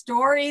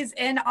stories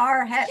in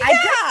our head.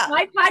 Yeah.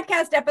 My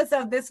podcast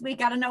episode this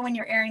week, I don't know when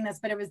you're airing this,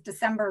 but it was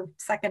December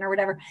 2nd or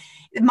whatever.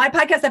 My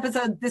podcast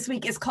episode this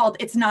week is called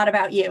It's Not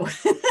About You.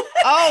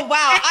 Oh, wow.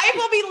 I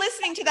will be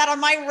listening to that on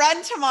my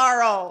run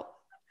tomorrow.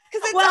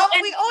 Because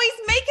we always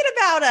make it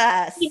about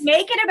us. We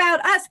make it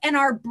about us, and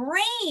our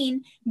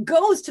brain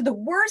goes to the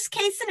worst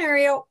case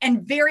scenario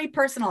and very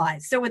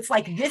personalized. So it's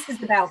like, this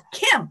is about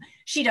Kim.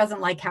 She doesn't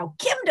like how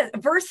Kim does,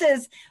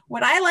 versus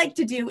what I like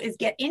to do is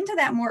get into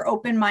that more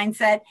open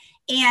mindset.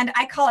 And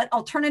I call it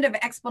alternative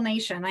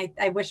explanation.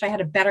 I wish I had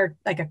a better,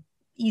 like a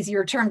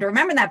easier term to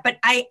remember that. But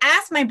I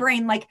ask my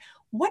brain, like,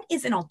 what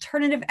is an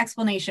alternative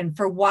explanation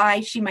for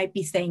why she might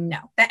be saying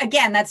no?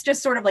 Again, that's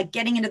just sort of like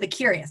getting into the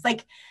curious.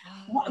 Like,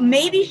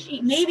 maybe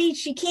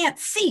she can't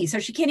see, so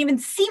she can't even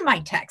see my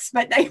text.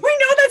 But we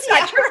know that's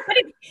not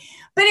true.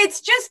 But it's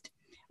just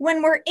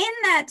when we're in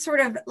that sort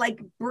of like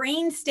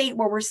brain state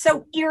where we're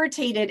so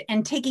irritated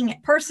and taking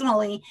it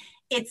personally,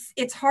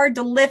 it's hard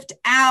to lift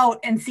out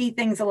and see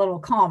things a little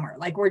calmer.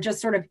 Like we're just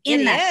sort of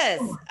in that.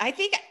 It is. I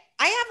think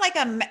I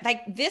have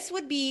like this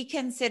would be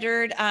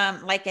considered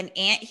like an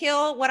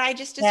anthill, what I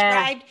just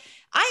described. Yeah.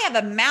 I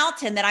have a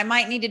mountain that I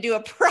might need to do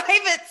a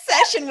private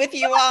session with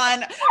you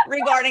on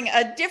regarding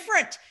a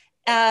different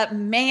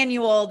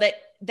manual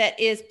that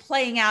is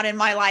playing out in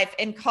my life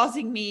and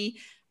causing me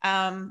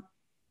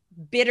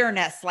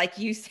bitterness, like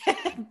you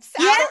said,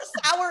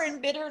 sour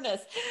and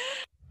bitterness.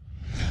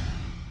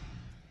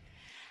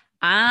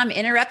 I'm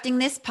interrupting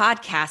this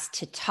podcast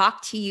to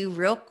talk to you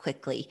real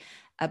quickly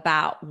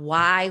about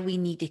why we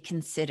need to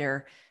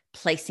consider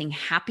placing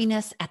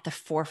happiness at the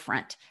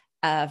forefront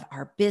of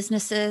our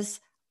businesses,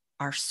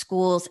 our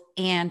schools,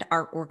 and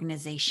our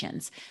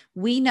organizations.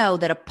 We know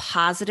that a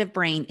positive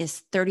brain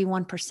is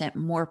 31%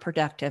 more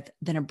productive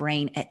than a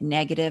brain at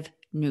negative,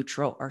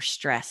 neutral, or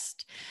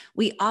stressed.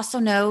 We also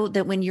know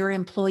that when your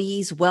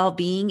employees'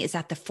 well-being is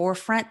at the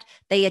forefront,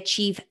 they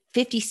achieve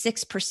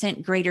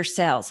 56% greater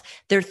sales.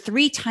 They're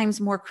 3 times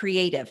more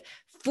creative,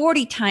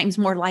 40 times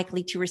more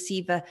likely to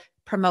receive a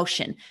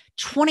promotion,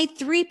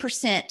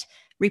 23%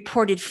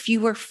 reported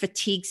fewer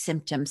fatigue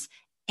symptoms,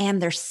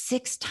 and they're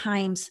 6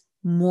 times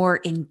more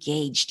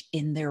engaged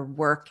in their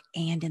work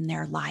and in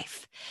their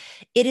life.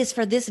 It is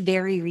for this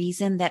very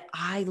reason that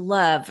I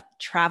love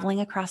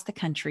traveling across the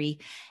country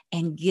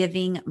and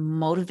giving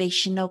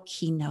motivational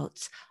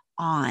keynotes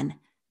on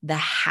the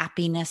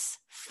happiness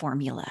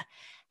formula,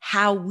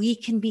 how we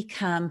can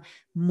become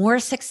more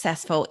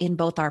successful in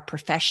both our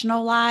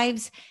professional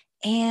lives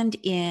and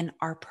in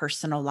our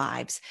personal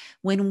lives.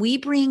 When we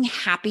bring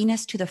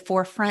happiness to the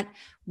forefront,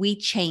 we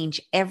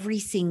change every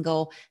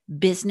single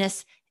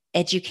business,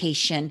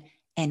 education,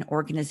 and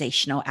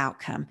organizational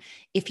outcome.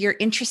 If you're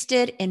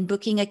interested in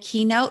booking a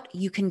keynote,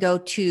 you can go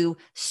to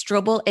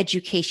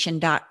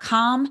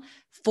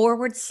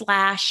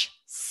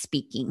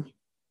strobeleducation.com/speaking.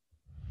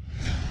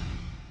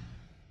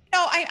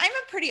 I'm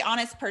a pretty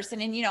honest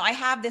person, and I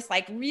have this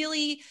like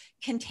really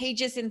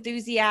contagious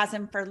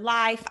enthusiasm for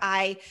life.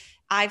 I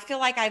feel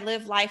like I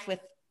live life with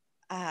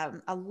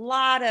a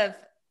lot of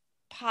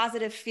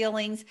positive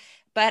feelings,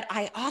 but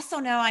I also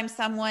know I'm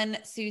someone,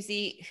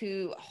 Susie,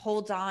 who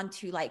holds on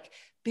to like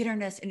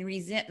bitterness and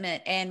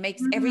resentment and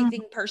makes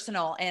everything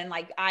personal. And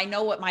like, I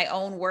know what my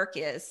own work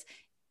is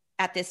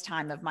at this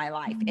time of my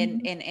life.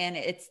 And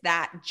it's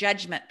that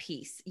judgment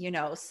piece,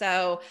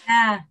 so,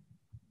 Yeah.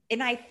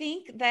 and I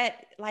think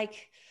that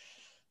like,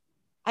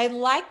 I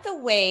like the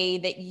way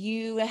that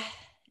you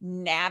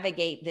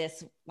navigate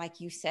this,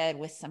 like you said,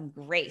 with some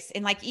grace.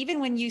 And like, even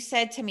when you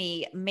said to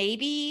me,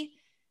 maybe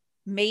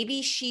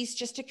she's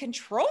just a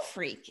control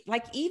freak,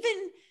 like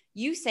even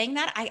you saying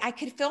that, I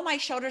could feel my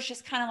shoulders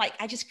just kind of like,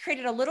 I just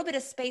created a little bit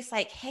of space,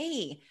 like,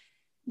 hey,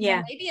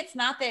 maybe it's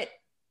not that,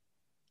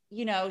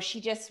 she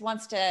just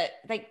wants to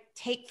like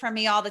take from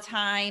me all the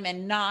time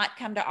and not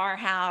come to our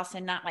house,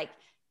 and not like,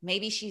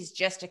 maybe she's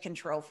just a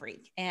control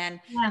freak. And,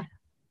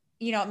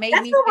 it made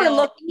That's me what feel we're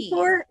looking ease.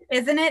 for,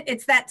 isn't it?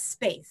 It's that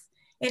space.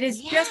 It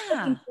is just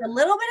looking for a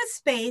little bit of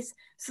space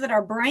so that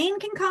our brain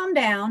can calm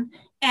down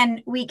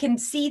and we can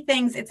see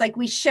things. It's like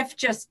we shift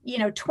just,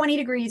 20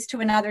 degrees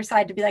to another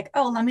side to be like,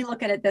 oh, let me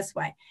look at it this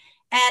way.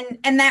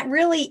 And that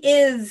really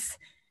is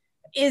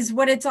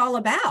what it's all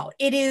about.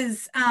 It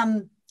is,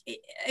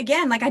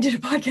 again, like I did a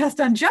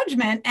podcast on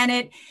judgment, and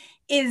it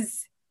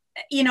is,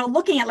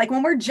 looking at like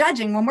when we're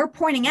judging, when we're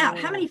pointing out,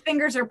 how many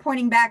fingers are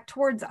pointing back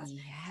towards us.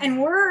 And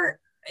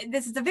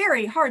this is a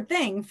very hard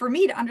thing for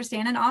me to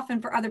understand, and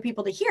often for other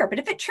people to hear. But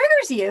if it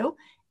triggers you,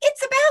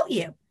 it's about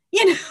you,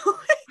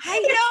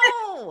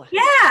 I know.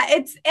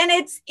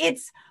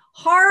 It's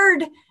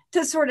hard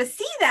to sort of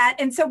see that.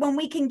 And so when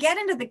we can get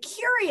into the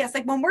curious,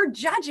 like when we're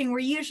judging, we're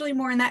usually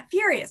more in that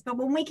furious. But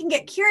when we can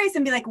get curious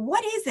and be like,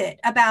 what is it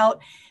about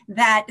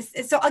that?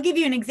 So I'll give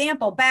you an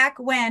example. Back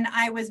when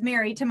I was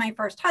married to my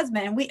first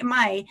husband,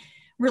 my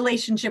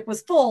relationship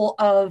was full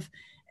of,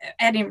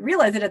 I didn't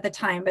realize it at the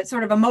time, but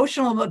sort of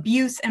emotional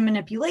abuse and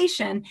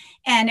manipulation.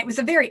 And it was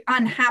a very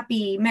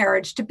unhappy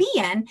marriage to be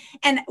in.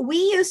 And we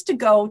used to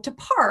go to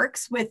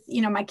parks with,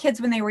 my kids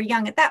when they were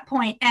young at that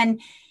point. And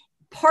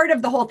part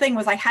of the whole thing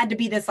was I had to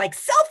be this like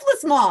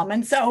selfless mom.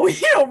 And so,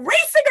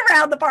 racing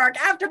around the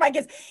park after my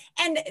kids.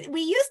 And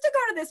we used to go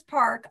to this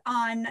park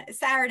on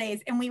Saturdays,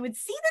 and we would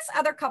see this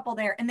other couple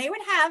there, and they would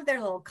have their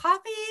little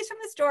coffees from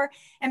the store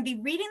and be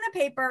reading the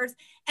papers,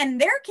 and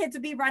their kids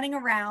would be running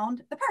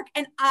around the park.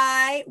 And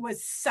I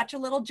was such a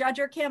little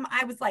judger, Kim.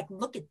 I was like,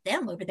 look at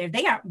them over there.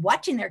 They aren't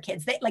watching their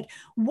kids. They like,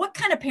 what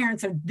kind of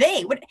parents are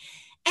they?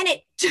 And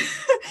it took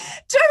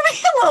me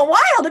a little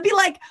while to be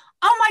like,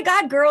 oh my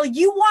God, girl,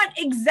 you want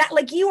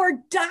like you are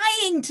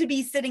dying to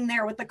be sitting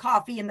there with the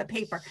coffee and the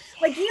paper.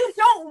 Like you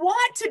don't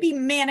want to be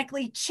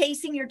manically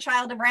chasing your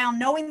child around,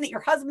 knowing that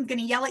your husband's going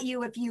to yell at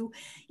you if you,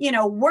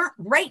 weren't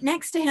right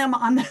next to him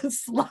on the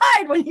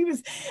slide when he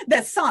was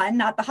the son,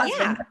 not the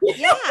husband.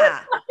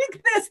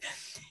 Like this.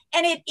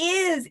 And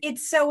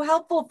it's so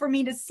helpful for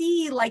me to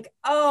see like,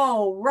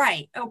 oh,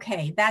 right.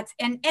 Okay. That's,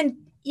 and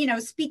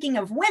speaking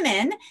of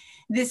women,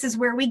 this is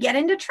where we get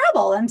into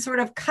trouble and sort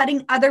of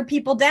cutting other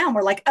people down.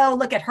 We're like, oh,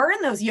 look at her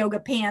in those yoga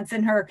pants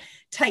and her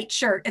tight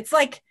shirt. It's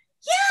like,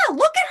 yeah,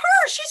 look at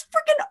her. She's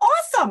freaking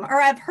awesome.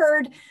 Or I've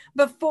heard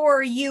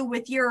before you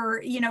with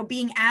your,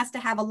 being asked to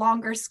have a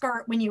longer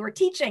skirt when you were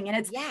teaching. And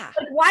it's like,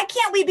 why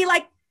can't we be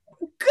like,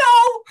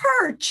 go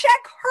her, check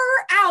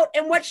her out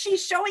and what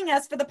she's showing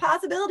us for the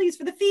possibilities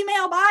for the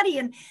female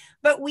body.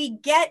 But we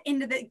get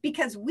into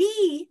because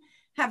we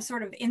have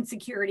sort of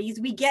insecurities,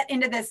 we get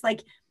into this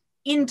like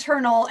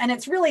internal, and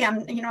it's really,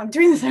 I'm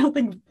doing this, I don't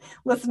think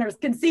listeners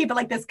can see, but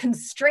like this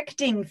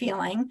constricting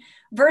feeling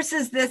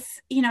versus this,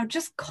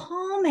 just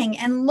calming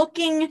and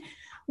looking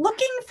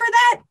for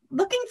that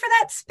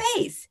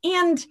space.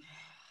 And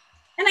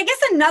I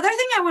guess another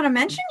thing I want to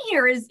mention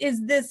here is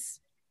this,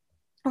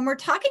 when we're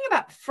talking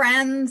about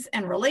friends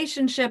and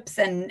relationships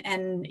and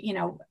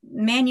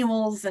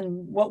manuals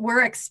and what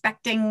we're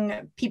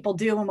expecting people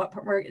do and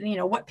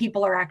what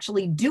people are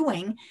actually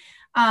doing,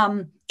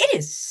 it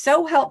is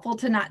so helpful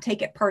to not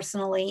take it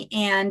personally.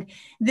 And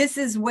this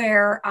is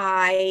where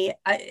I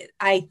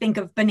think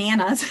of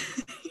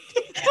bananas.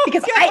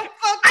 Because I know.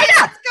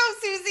 Let's go,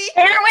 Susie.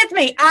 Bear with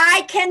me.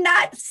 I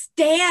cannot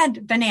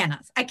stand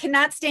bananas.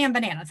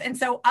 And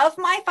so of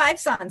my 5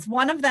 sons,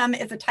 one of them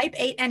is a type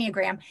 8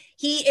 Enneagram.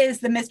 He is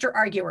the Mr.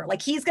 Arguer.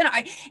 Like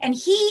and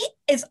he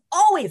is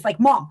always like,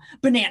 Mom,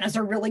 bananas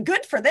are really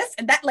good for this.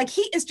 And that, like,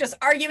 he is just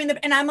arguing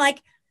and I'm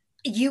like,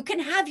 you can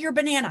have your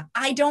banana.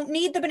 I don't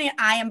need the banana.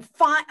 I am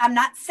fine. I'm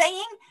not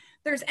saying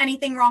there's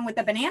anything wrong with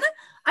the banana.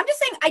 I'm just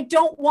saying I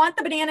don't want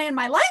the banana in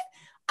my life.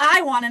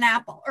 I want an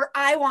apple, or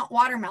I want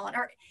watermelon.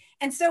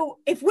 And so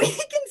if we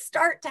can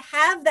start to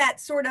have that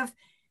sort of,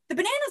 the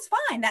banana's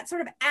fine, that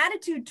sort of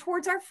attitude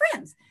towards our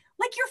friends,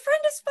 like your friend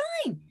is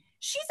fine.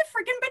 She's a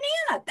freaking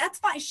banana. That's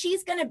fine.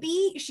 She's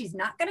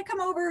not going to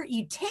come over.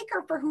 You take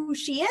her for who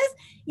she is.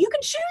 You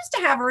can choose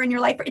to have her in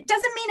your life. It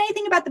doesn't mean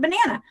anything about the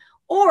banana.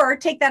 Or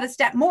take that a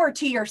step more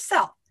to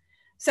yourself.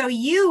 So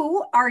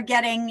you are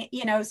getting,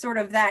 sort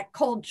of that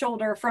cold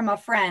shoulder from a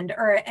friend,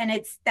 and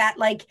it's that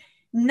like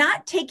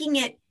not taking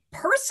it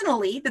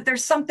personally that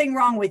there's something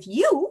wrong with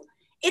you.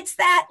 It's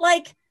that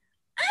like,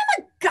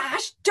 I'm a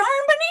gosh darn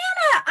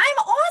banana. I'm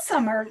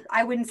awesome. Or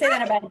I wouldn't say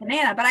that about a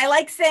banana, but I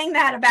like saying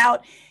that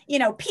about,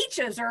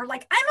 peaches, or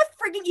like,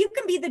 you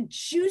can be the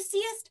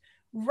juiciest,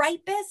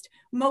 ripest,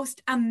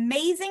 most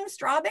amazing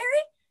strawberry.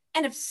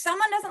 And if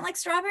someone doesn't like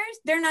strawberries,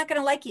 they're not going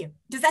to like you.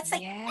 Does that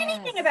say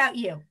anything about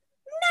you?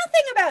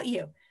 Nothing about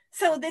you.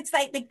 So it's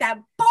like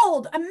that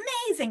bold,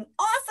 amazing,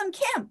 awesome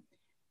Kim.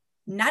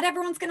 Not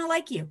everyone's going to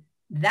like you.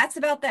 That's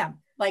about them.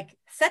 Like,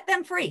 set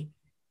them free.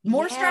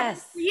 More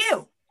strawberries for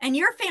you and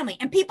your family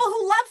and people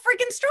who love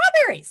freaking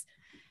strawberries.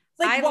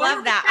 Like, I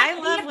love that. I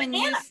love when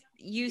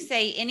you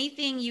say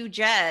anything you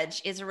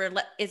judge is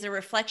a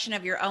reflection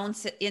of your own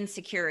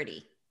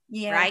insecurity.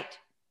 Yeah. Right.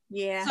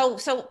 Yeah.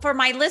 So for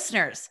my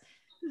listeners,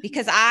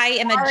 because I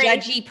am a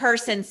judgy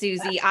person,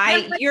 Susie,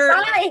 Sorry,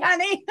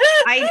 honey.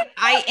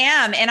 I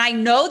am. And I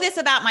know this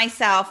about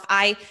myself.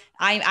 I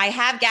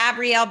have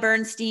Gabrielle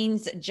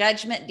Bernstein's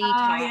Judgment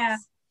Detox.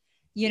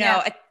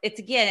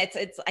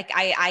 It's like,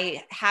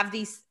 I have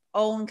these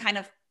own kind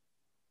of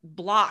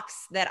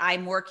blocks that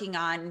I'm working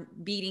on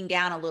beating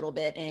down a little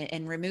bit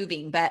and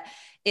removing, but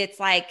it's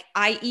like,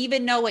 I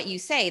even know what you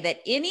say,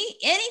 that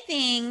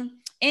anytime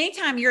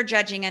you're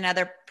judging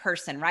another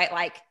person, right?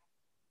 Like,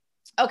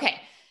 okay,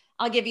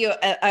 I'll give you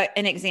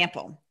an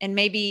example, and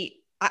maybe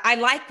I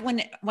like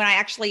when I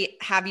actually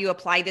have you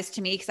apply this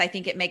to me, because I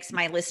think it makes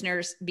my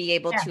listeners be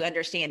able to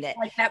understand it.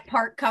 Like that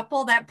poor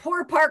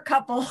park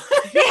couple.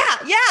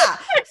 Yeah.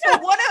 So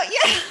one of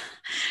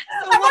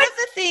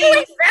the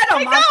things,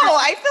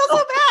 I feel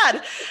so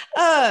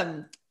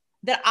bad.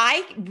 That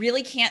I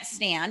really can't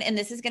stand, and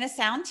this is going to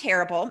sound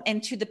terrible,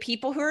 and to the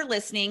people who are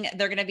listening,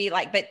 they're going to be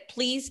like, but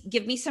please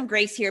give me some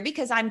grace here,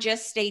 because I'm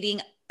just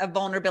stating a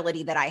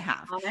vulnerability that I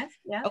have. Honest,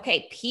 yeah.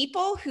 Okay.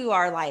 People who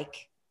are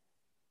like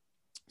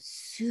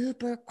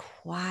super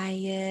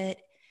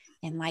quiet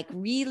and like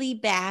really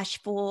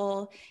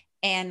bashful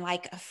and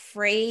like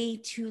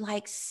afraid to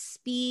like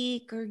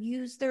speak or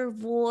use their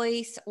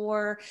voice,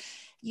 or,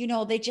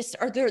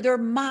 they're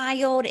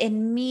mild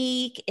and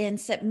meek and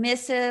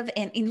submissive.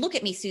 And look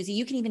at me, Susie,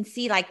 you can even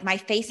see like my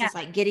face is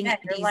like getting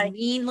these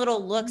mean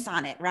little looks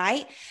on it.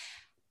 Right.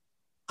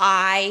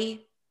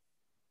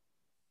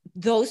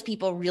 Those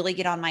people really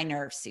get on my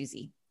nerves,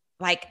 Susie.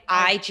 Like,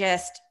 I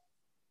just,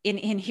 and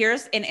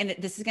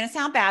this is going to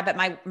sound bad, but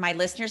my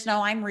listeners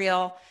know I'm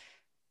real.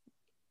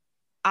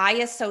 I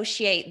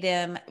associate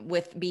them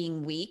with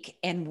being weak,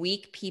 and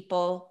weak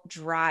people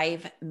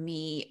drive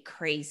me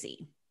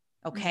crazy.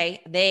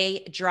 Okay.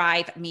 They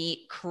drive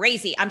me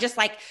crazy. I'm just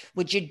like,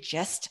 would you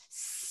just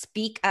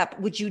speak up?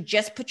 Would you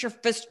just put your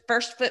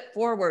first foot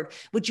forward?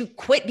 Would you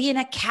quit being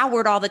a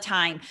coward all the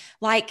time?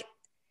 Like,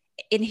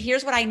 and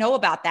here's what I know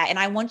about that. And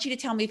I want you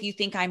to tell me if you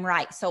think I'm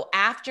right. So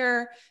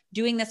after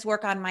doing this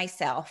work on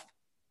myself,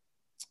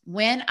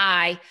 when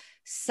I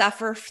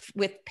suffer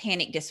with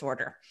panic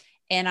disorder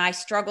and I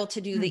struggle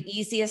to do the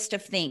easiest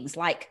of things,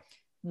 like,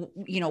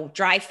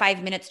 drive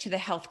 5 minutes to the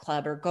health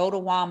club, or go to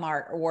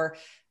Walmart, or,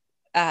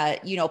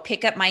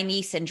 pick up my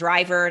niece and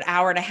drive her an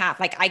hour and a half.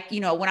 Like,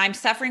 when I'm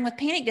suffering with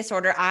panic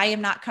disorder, I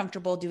am not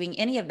comfortable doing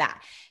any of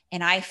that.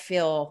 And I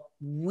feel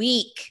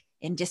weak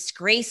and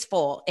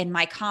disgraceful, and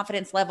my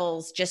confidence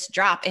levels just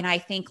drop. And I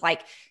think,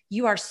 like,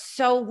 you are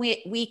so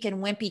weak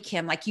and wimpy,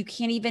 Kim. Like, you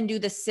can't even do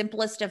the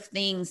simplest of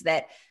things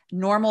that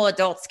normal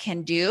adults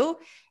can do.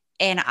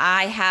 And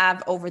I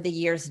have over the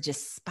years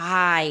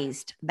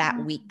despised that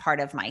weak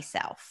part of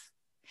myself.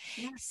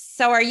 Yeah.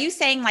 So are you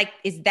saying, like,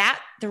 is that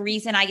the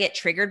reason I get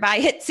triggered by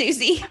it,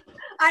 Susie?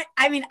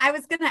 I mean, I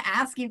was going to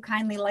ask you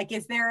kindly, like,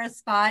 is there a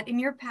spot in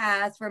your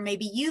past where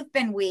maybe you've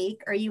been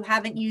weak, or you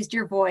haven't used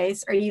your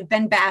voice, or you've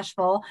been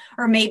bashful,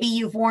 or maybe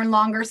you've worn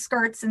longer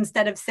skirts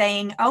instead of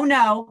saying, oh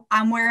no,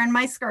 I'm wearing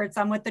my skirts,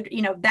 I'm with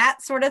the,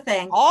 that sort of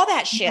thing. All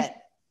that shit.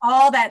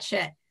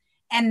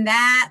 And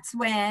that's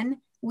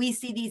when we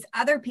see these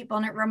other people,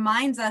 and it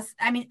reminds us,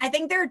 I mean, I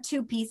think there are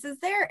two pieces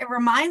there. It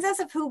reminds us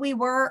of who we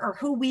were, or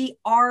who we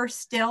are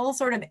still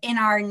sort of in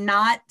our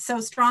not so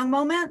strong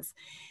moments.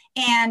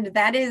 And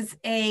that is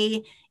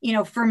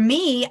for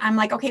me, I'm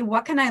like, okay,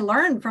 what can I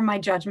learn from my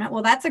judgment?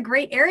 Well, that's a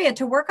great area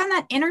to work on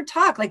that inner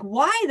talk. Like,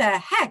 why the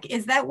heck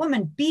is that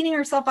woman beating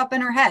herself up in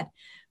her head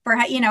for,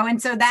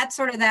 and so that's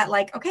sort of that,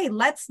 like, okay,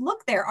 let's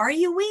look there. Are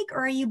you weak,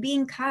 or are you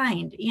being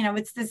kind?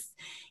 It's this,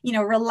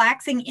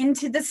 relaxing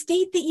into the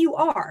state that you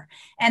are.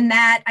 And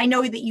that I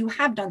know that you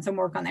have done some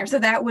work on there. So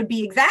that would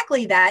be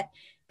exactly that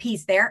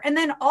piece there. And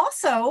then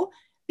also,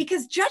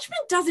 because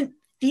judgment doesn't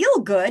feel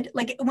good.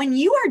 Like when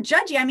you are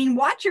judgy, I mean,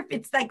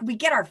 it's like we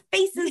get our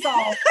faces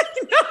all,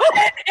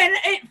 and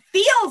it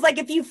feels like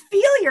if you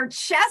feel your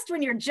chest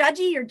when you're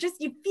judgy,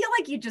 you feel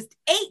like you just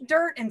ate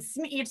dirt and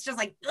it's just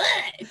like,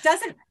 ugh, it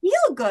doesn't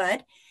feel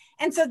good.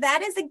 And so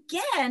that is,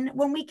 again,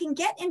 when we can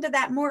get into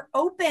that more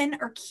open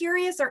or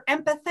curious or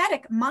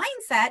empathetic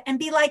mindset and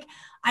be like,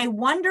 I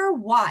wonder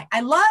why.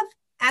 I love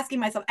asking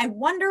myself, I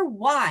wonder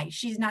why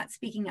she's not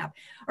speaking up,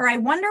 or I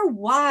wonder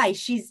why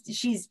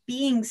she's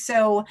being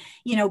so,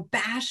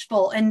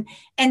 bashful,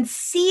 and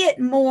see it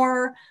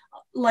more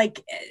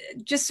like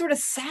just sort of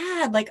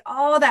sad, like,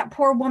 oh, that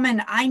poor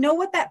woman. I know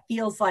what that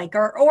feels like,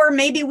 or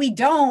maybe we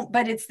don't,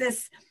 but it's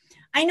this,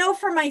 I know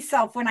for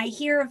myself, when I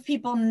hear of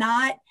people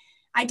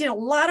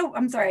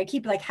I'm sorry, I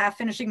keep like half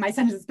finishing my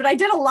sentences, but I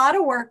did a lot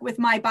of work with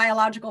my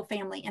biological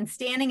family and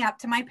standing up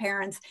to my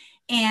parents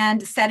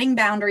and setting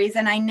boundaries.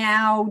 And I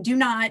now do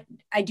not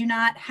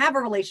have a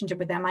relationship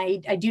with them.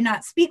 I do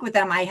not speak with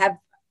them.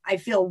 I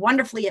feel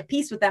wonderfully at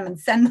peace with them and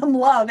send them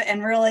love,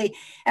 and really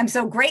am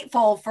so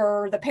grateful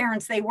for the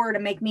parents they were to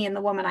make me and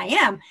the woman I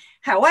am.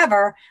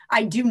 However,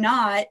 I do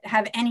not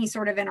have any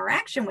sort of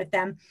interaction with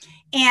them.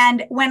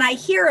 And when I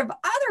hear of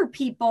other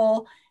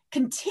people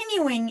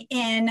continuing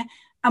in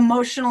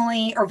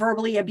emotionally or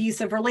verbally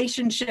abusive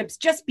relationships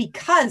just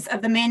because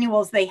of the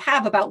manuals they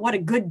have about what a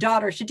good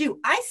daughter should do,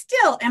 I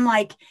still am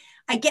like,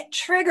 I get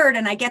triggered,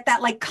 and I get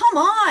that like, come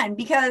on,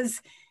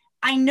 because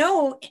I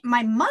know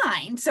my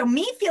mind. So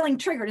me feeling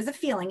triggered is a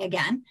feeling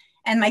again,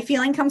 and my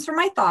feeling comes from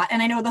my thought.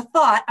 And I know the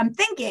thought I'm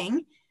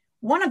thinking,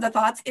 one of the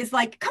thoughts is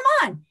like, come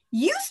on,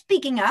 you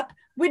speaking up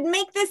would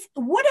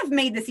have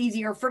made this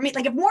easier for me.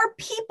 Like if more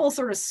people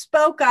sort of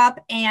spoke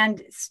up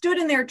and stood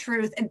in their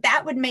truth, and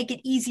that would make it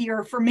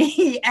easier for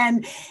me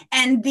and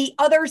the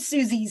other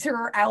Susies who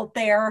are out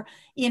there,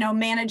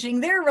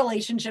 managing their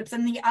relationships,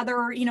 and the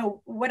other,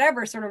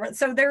 whatever sort of.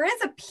 So there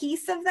is a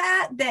piece of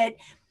that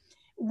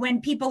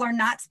when people are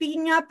not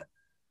speaking up,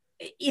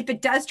 if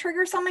it does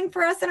trigger something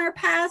for us in our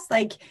past,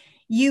 like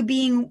you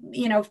being,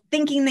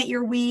 thinking that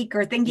you're weak,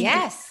 or thinking,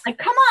 yes, like,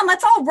 come on,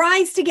 let's all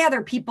rise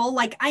together, people.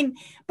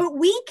 But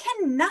we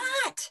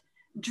cannot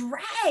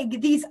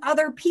drag these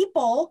other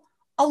people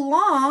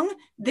along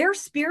their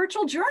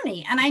spiritual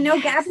journey. And I know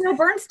Gabrielle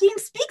Bernstein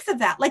speaks of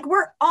that. Like,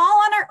 we're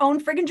all on our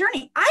own friggin'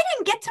 journey. I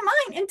didn't get to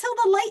mine until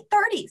the late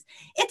 30s.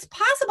 It's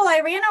possible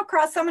I ran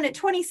across someone at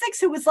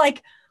 26 who was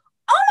like,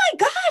 oh my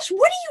gosh,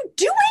 what are you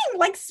doing?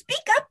 Like,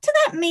 speak up to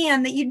that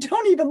man that you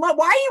don't even love.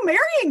 Why are you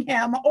marrying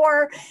him?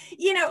 Or,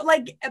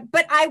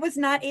 but I was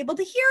not able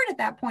to hear it at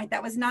that point.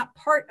 That was not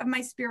part of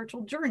my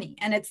spiritual journey.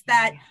 And it's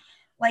that,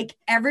 like,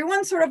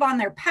 everyone's sort of on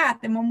their path.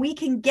 And when we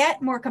can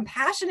get more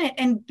compassionate,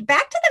 and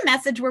back to the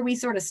message where we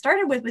sort of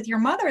started with your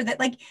mother, that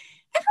like,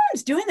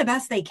 everyone's doing the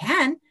best they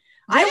can.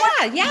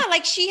 Yeah.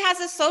 Like, she has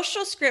a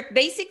social script.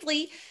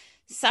 Basically,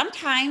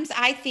 sometimes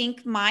I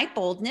think my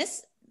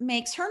boldness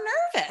makes her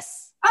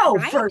nervous. Oh,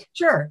 right? For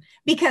sure.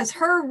 Because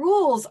her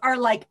rules are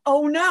like,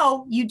 oh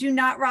no, you do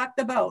not rock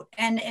the boat.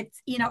 And it's,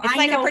 it's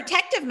like a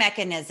protective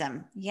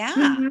mechanism. Yeah.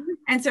 Mm-hmm.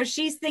 And so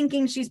she's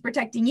thinking she's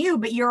protecting you,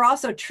 but you're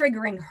also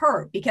triggering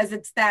her, because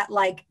it's that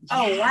like,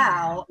 oh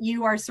wow,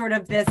 you are sort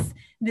of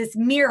this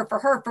mirror for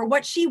her for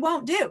what she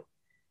won't do.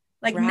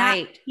 Like,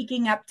 not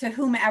speaking up to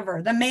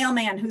whomever, the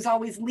mailman who's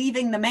always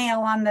leaving the mail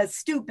on the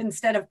stoop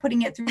instead of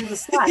putting it through the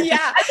slot. Yeah.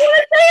 I don't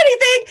want to say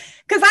anything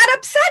because I'd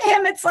upset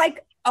him. It's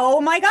like,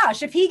 oh my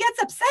gosh, if he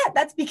gets upset,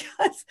 that's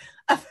because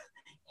of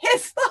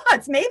his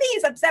thoughts. Maybe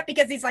he's upset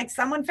because he's like,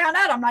 someone found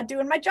out I'm not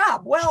doing my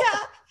job. Well,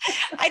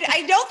 yeah.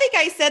 I don't think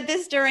I said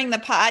this during the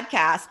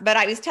podcast, but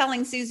I was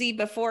telling Susie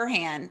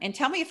beforehand, and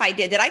tell me if I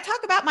did. Did I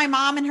talk about my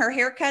mom and her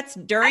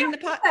haircuts during the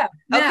podcast?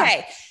 No.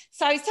 Okay.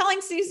 So I was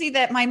telling Susie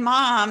that my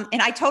mom,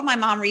 and I told my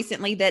mom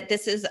recently that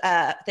this is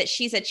that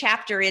she's a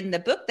chapter in the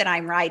book that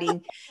I'm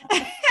writing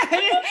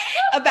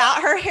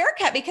about her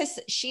haircut, because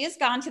she has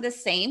gone to the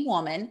same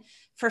woman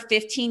for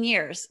 15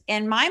 years.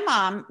 And my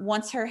mom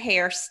wants her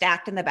hair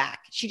stacked in the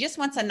back. She just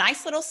wants a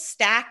nice little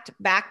stacked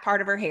back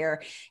part of her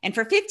hair. And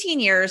for 15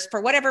 years,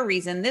 for whatever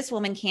reason, this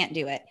woman can't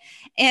do it.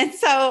 And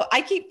so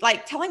I keep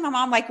like telling my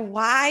mom, like,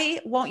 why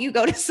won't you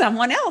go to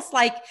someone else?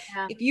 Like,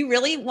 if you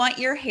really want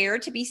your hair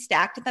to be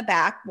stacked in the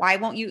back, why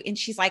won't you? And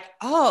she's like,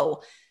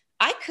 oh,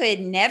 I could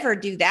never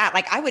do that.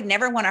 Like, I would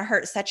never want to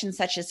hurt such and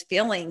such's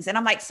feelings. And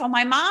I'm like, so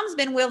my mom's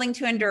been willing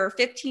to endure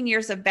 15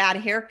 years of bad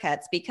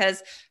haircuts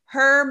because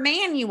her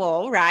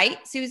manual, right,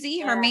 Susie?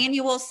 Her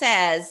manual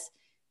says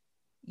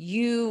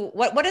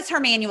what does her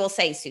manual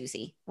say,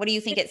 Susie? What do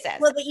you think it says?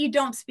 Well, that you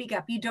don't speak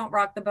up, you don't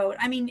rock the boat.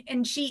 I mean,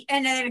 and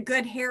a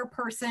good hair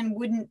person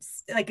wouldn't,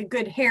 like a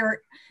good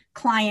hair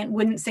client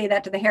wouldn't say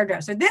that to the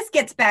hairdresser. This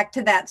gets back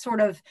to that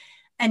sort of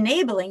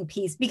enabling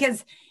piece,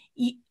 because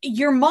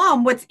your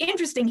mom, what's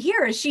interesting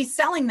here is she's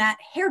selling that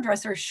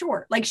hairdresser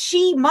short. Like,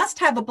 she must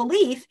have a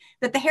belief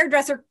that the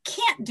hairdresser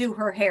can't do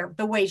her hair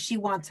the way she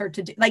wants her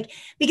to do. Like,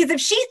 because if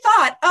she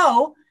thought,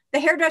 oh, the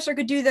hairdresser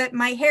could do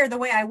my hair the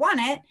way I want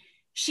it,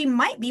 she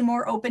might be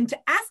more open to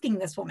asking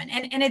this woman.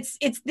 And it's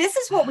this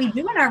is what we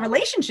do in our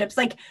relationships.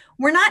 Like,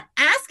 we're not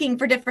asking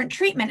for different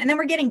treatment, and then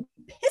we're getting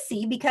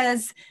pissy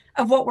because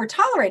of what we're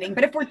tolerating.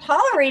 But if we're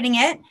tolerating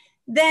it,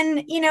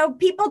 then, you know,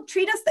 people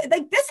treat us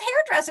like this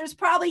hairdresser's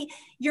probably,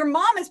 your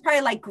mom is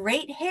probably like,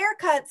 great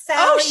haircut, Sally.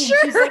 Oh, sure.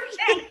 And she's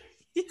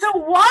like, so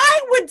why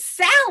would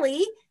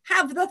Sally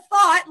have the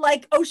thought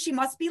like, oh, she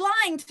must be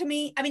lying to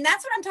me? I mean,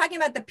 that's what I'm talking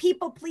about, the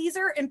people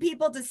pleaser and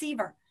people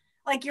deceiver.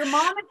 Like, your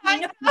mom is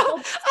being a people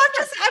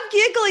pleaser. I'm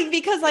giggling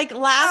because like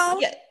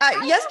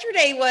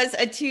yesterday was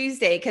a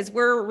Tuesday, because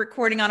we're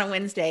recording on a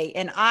Wednesday,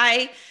 and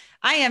I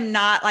am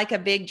not like a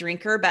big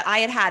drinker, but I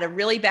had a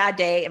really bad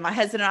day, and my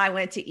husband and I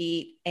went to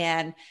eat,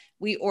 and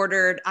I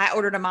ordered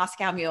a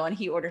Moscow Mule, and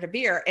he ordered a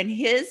beer, and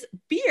his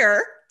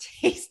beer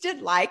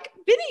tasted like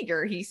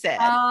vinegar, he said.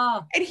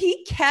 Oh. And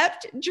he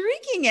kept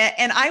drinking it.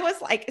 And I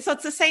was like, so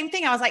it's the same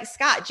thing. I was like,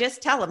 Scott,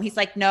 just tell him. He's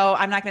like, no,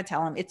 I'm not going to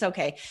tell him. It's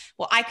okay.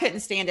 Well, I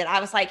couldn't stand it.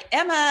 I was like,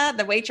 Emma,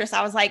 the waitress,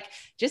 I was like,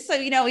 just so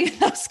you know, even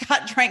though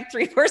Scott drank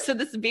 3/4 of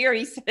this beer,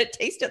 he said it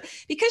tasted,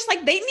 because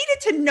like they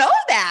needed to know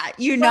that,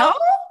 you know?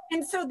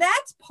 And so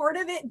that's part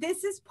of it.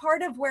 This is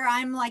part of where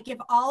I'm like, if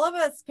all of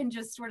us can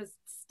just sort of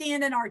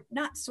stand in our,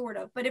 not sort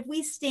of, but if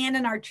we stand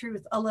in our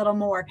truth a little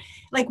more,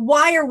 like,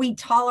 why are we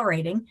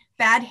tolerating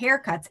bad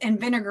haircuts and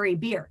vinegary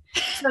beer?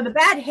 So the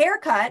bad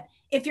haircut,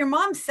 if your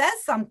mom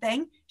says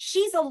something,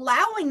 she's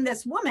allowing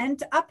this woman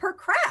to up her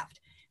craft.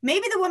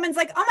 Maybe the woman's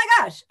like, oh my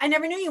gosh, I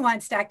never knew you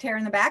wanted stacked hair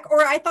in the back,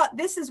 or I thought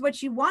this is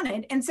what you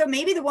wanted. And so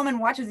maybe the woman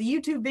watches a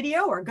YouTube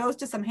video or goes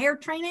to some hair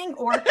training,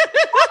 or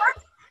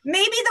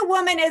maybe the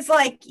woman is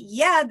like,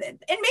 yeah, and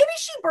maybe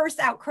she bursts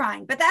out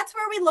crying, but that's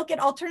where we look at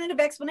alternative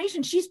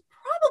explanation. She's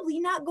probably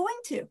not going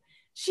to.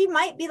 She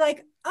might be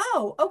like,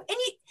 oh, and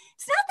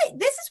it's not that,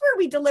 this is where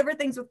we deliver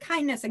things with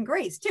kindness and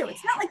grace too.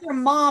 It's not like your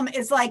mom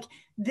is like,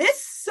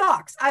 this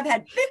sucks, I've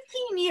had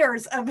 15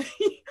 years of,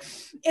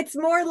 it's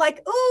more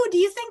like, oh, do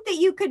you think that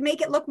you could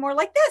make it look more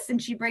like this?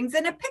 And she brings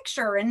in a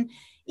picture and,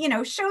 you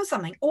know, shows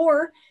something.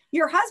 Or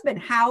your husband,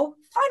 how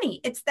funny.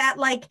 It's that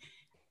like,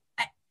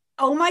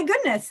 oh my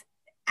goodness,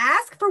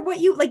 ask for what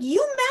you like.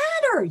 You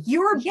matter.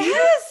 Your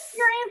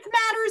experience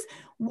matters.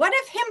 What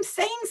if him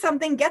saying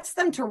something gets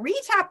them to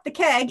retap the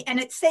keg, and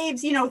it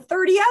saves, you know,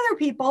 30 other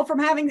people from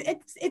having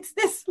it's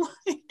this,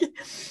 like,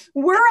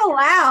 we're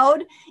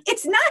allowed.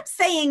 It's not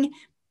saying,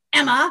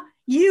 Emma,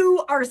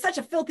 you are such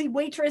a filthy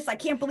waitress, I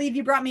can't believe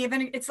you brought me a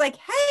vinegar. It's like,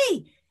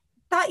 hey,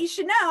 thought you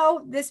should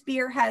know this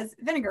beer has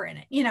vinegar in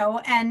it, you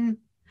know. And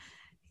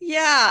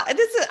yeah,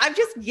 I'm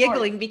just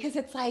giggling because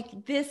it's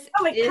like this.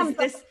 Oh, it comes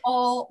up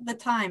all the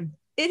time.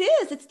 It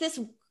is. It's this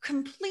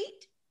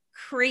complete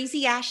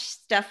crazy ass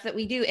stuff that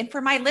we do. And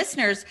for my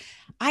listeners,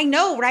 I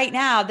know right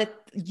now that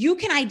you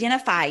can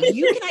identify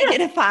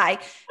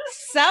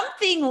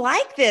something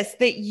like this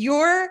that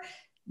you're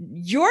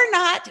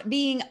not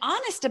being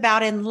honest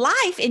about in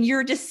life, and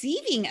you're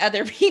deceiving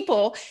other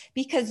people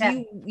because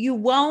you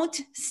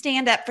won't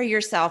stand up for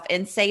yourself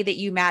and say that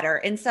you matter.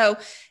 And so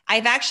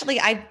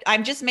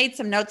I've just made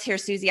some notes here,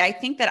 Susie. I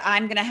think that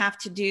I'm going to have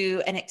to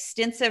do an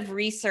extensive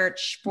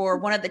research for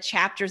one of the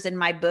chapters in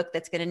my book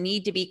that's going to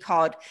need to be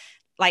called,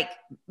 like,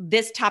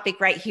 this topic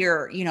right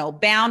here, you know,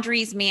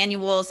 boundaries,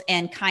 manuals,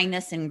 and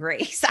kindness and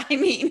grace. I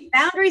mean,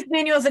 boundaries,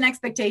 manuals, and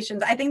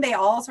expectations. I think they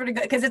all sort of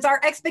go, because it's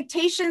our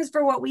expectations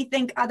for what we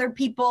think other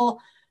people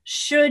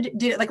should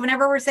do. Like,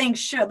 whenever we're saying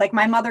should, like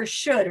my mother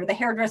should, or the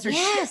hairdresser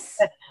should,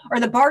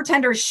 or the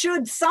bartender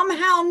should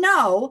somehow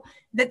know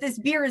that this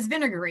beer is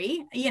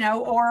vinegary, you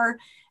know, or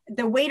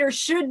the waiter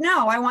should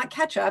know I want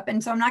ketchup.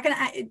 And so I'm not going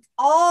to,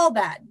 all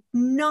that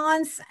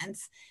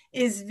nonsense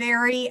is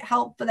very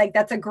helpful. Like,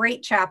 that's a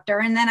great chapter.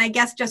 And then I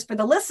guess just for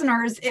the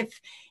listeners,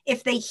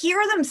 if they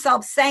hear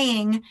themselves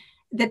saying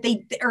that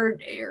they are,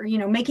 you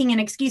know, making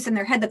an excuse in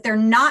their head that they're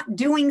not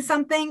doing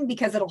something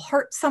because it'll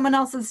hurt someone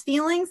else's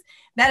feelings,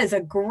 that is a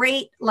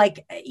great,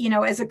 like, you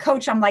know, as a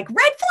coach, I'm like,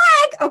 red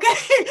flag.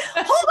 Okay,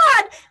 hold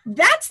on.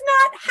 That's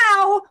not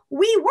how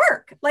we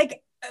work.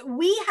 Like,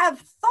 we have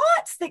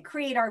thoughts that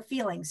create our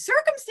feelings.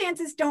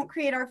 Circumstances don't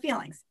create our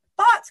feelings.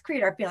 Thoughts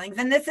create our feelings.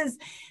 And this is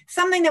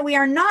something that we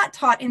are not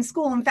taught in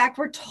school. In fact,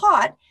 we're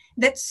taught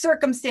that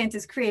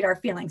circumstances create our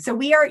feelings. So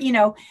we are, you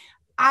know,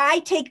 I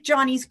take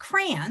Johnny's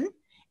crayon,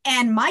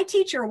 and my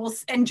teacher will,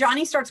 and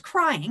Johnny starts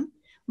crying.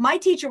 My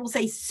teacher will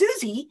say,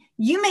 Susie,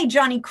 you made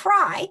Johnny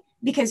cry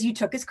because you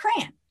took his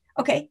crayon.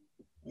 Okay,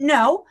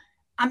 no,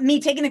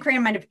 me taking the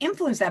crayon might have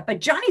influenced that,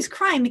 but Johnny's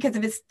crying because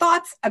of his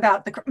thoughts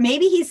about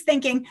maybe he's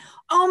thinking,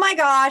 oh my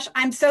gosh,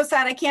 I'm so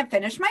sad I can't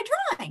finish my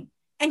drawing.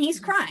 And he's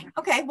crying.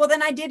 Okay, well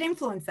then I did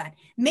influence that.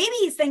 Maybe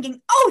he's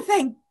thinking, oh,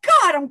 thank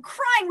God, I'm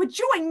crying with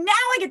joy. Now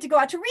I get to go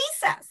out to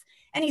recess.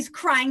 And he's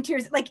crying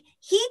tears. Like,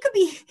 he could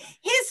be,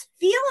 his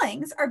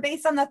feelings are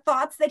based on the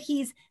thoughts that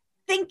he's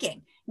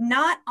thinking,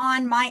 not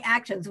on my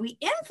actions. We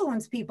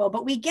influence people,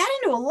 but we get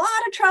into a lot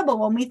of trouble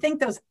when we think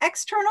those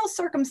external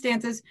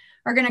circumstances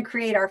are going to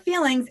create our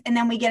feelings. And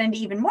then we get into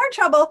even more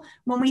trouble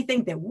when we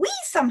think that we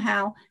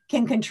somehow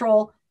can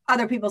control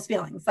other people's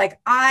feelings. Like,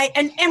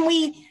 and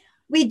we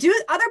we do,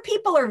 other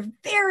people are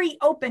very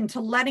open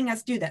to letting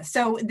us do this.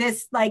 So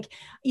this, like,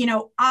 you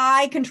know,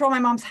 I control my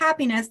mom's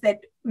happiness,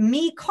 that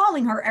me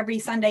calling her every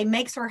Sunday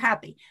makes her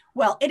happy.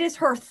 Well, it is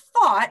her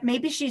thought.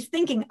 Maybe she's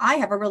thinking, I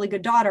have a really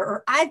good daughter,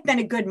 or I've been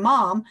a good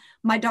mom,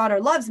 my daughter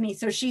loves me.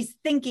 So she's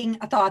thinking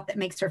a thought that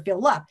makes her feel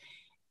loved.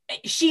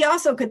 She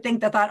also could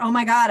think the thought, oh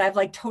my God, I've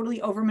like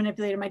totally over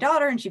manipulated my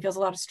daughter and she feels a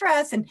lot of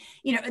stress and,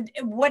 you know,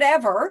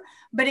 whatever.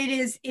 But it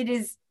is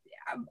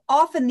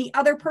often the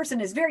other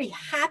person is very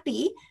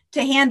happy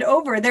to hand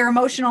over their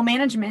emotional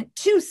management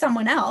to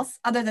someone else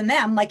other than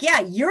them. Like, yeah,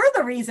 you're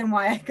the reason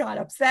why I got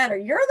upset, or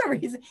you're the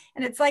reason.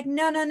 And it's like,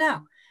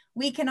 no.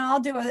 We can all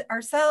do it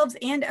ourselves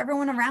and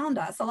everyone around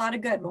us a lot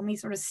of good when we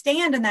sort of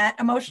stand in that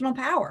emotional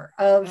power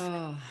of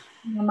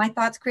you know, my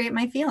thoughts create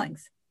my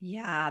feelings.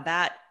 Yeah,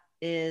 that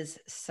is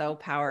so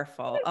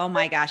powerful. Oh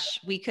my gosh,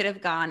 we could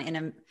have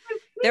gone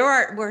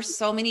there were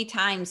so many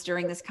times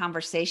during this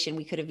conversation,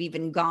 we could have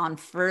even gone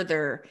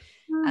further,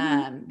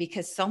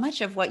 because so much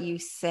of what you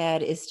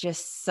said is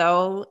just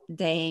so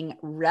dang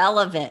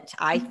relevant,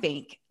 I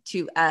think,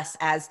 to us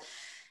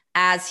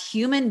as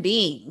human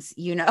beings,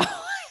 you know,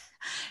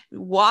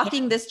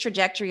 walking this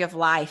trajectory of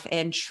life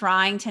and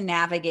trying to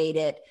navigate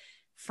it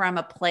from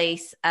a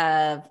place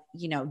of,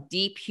 you know,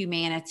 deep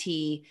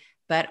humanity,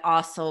 but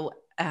also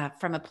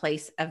from a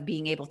place of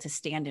being able to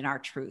stand in our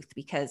truth,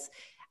 because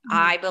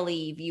I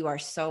believe you are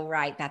so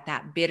right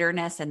that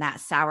bitterness and that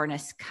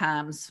sourness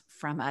comes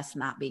from us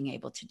not being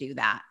able to do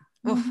that.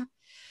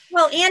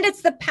 Well, and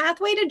it's the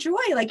pathway to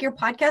joy, like your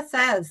podcast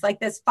says,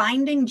 like this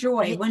finding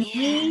joy. When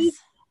we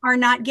are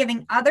not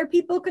giving other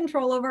people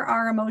control over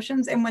our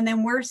emotions, and when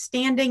then we're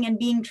standing and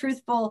being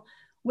truthful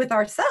with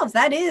ourselves,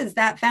 that is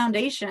that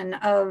foundation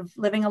of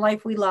living a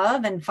life we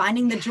love and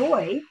finding the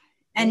joy,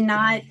 and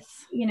not,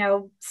 you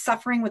know,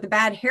 suffering with a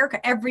bad haircut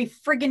every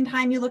friggin'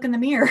 time you look in the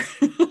mirror.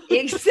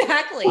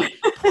 Exactly.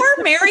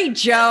 Poor Mary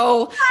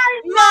Jo.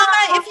 Mama,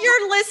 if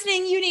you're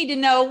listening, you need to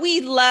know we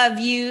love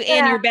you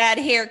and your bad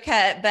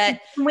haircut,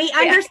 but we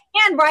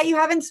understand why you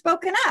haven't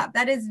spoken up.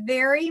 That is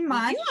very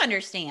much, you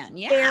understand,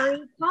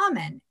 very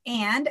common.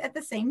 And at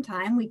the same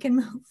time, we can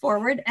move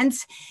forward. And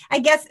I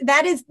guess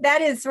that is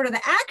sort of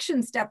the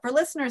action step for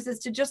listeners, is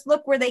to just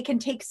look where they can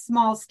take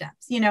small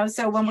steps, you know?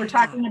 So when we're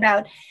talking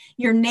about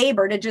your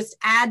neighbor, to just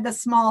add the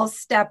small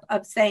step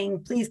of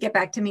saying, please get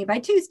back to me by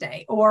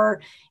Tuesday,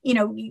 or, you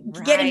know,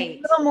 getting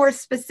a little more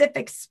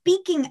specific,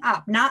 speaking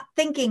up, not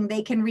thinking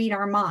they can read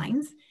our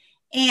minds,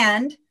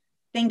 and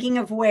thinking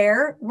of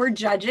where we're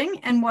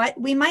judging and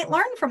what we might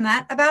learn from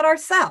that about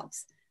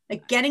ourselves.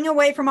 Like getting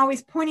away from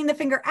always pointing the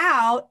finger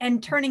out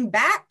and turning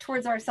back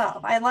towards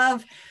ourselves. I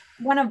love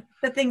one of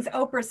the things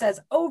Oprah says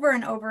over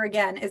and over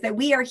again is that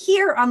we are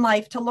here on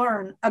life to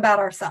learn about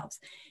ourselves.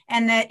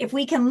 And that if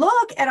we can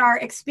look at our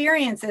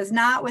experiences,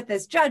 not with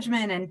this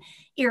judgment and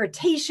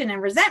irritation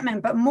and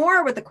resentment, but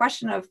more with the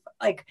question of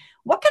like,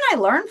 what can I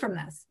learn from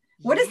this?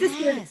 What is this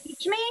here to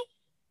teach me?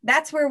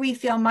 That's where we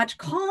feel much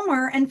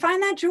calmer and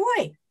find that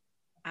joy.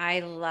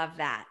 I love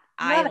that.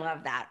 I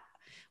love that.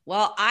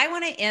 Well, I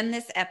want to end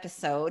this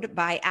episode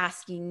by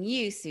asking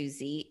you,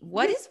 Susie,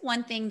 what is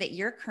one thing that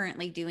you're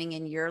currently doing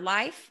in your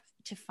life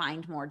to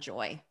find more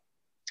joy?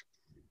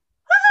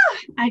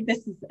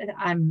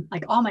 I'm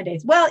like all my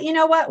days. Well, you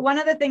know what? One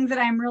of the things that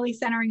I'm really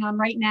centering on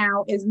right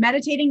now is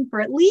meditating for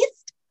at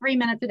least 3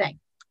 minutes a day,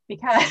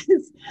 because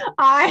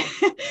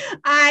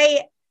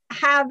I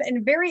have a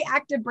very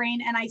active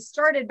brain, and I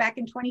started back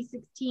in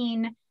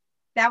 2016.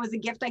 That was a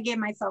gift I gave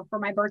myself for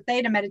my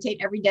birthday, to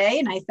meditate every day.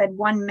 And I said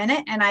 1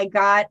 minute, and I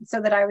got so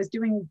that I was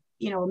doing,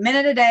 you know, a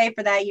minute a day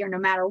for that year, no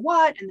matter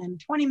what, and then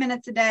 20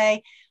 minutes a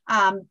day.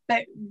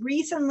 But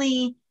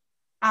recently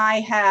I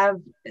have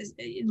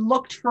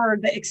looked for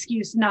the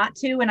excuse not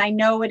to, and I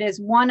know it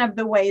is one of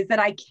the ways that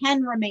I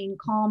can remain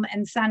calm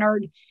and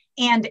centered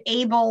and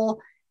able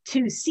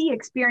to see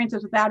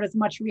experiences without as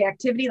much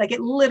reactivity. Like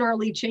it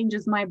literally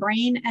changes my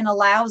brain and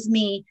allows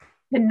me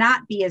to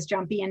not be as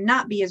jumpy and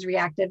not be as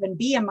reactive and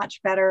be a much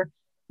better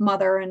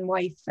mother and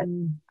wife.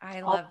 And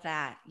I love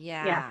that.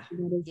 Yeah.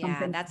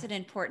 That's an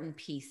important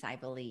piece, I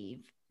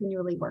believe.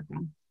 Continually work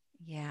on.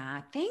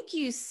 Yeah. Thank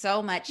you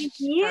so much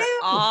for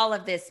all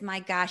of this.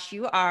 My gosh,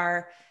 you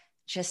are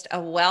just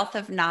a wealth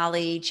of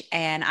knowledge,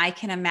 and I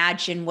can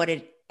imagine what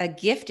a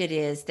gift it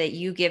is that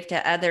you give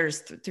to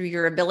others through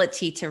your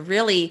ability to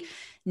really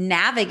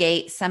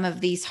navigate some of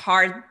these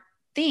hard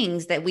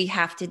things that we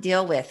have to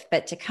deal with,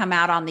 but to come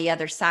out on the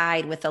other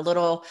side with a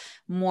little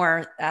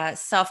more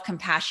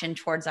self-compassion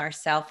towards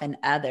ourselves and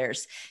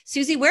others.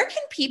 Susie, where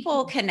can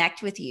people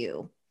connect with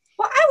you?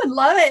 Well, I would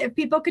love it if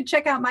people could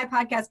check out my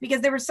podcast, because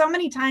there were so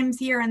many times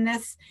here in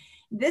this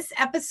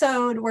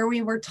episode where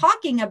we were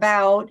talking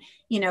about,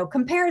 you know,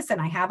 comparison.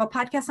 I have a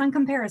podcast on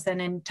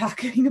comparison and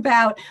talking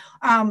about,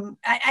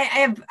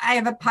 I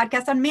have a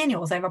podcast on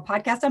manuals. I have a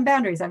podcast on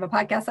boundaries. I have a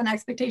podcast on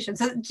expectations.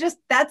 So just,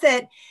 that's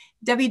it.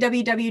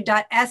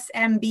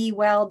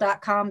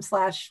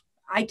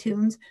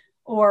 www.smbwell.com/iTunes,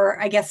 or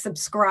I guess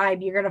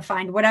subscribe. You're going to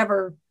find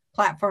whatever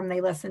platform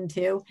they listen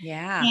to.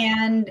 Yeah.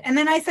 And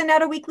then I send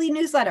out a weekly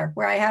newsletter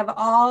where I have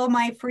all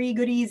my free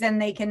goodies,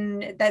 and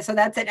so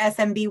that's at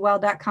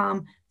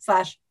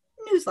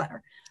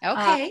smbwell.com/newsletter.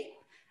 Okay.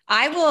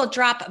 I will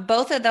drop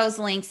both of those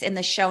links in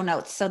the show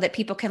notes so that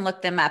people can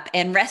look them up.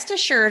 And rest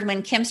assured,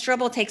 when Kim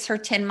Strobel takes her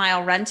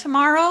 10-mile run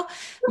tomorrow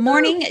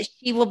morning,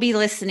 she will be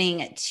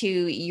listening to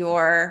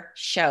your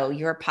show,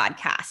 your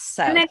podcast.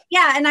 So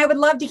and I would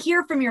love to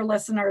hear from your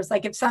listeners.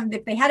 Like if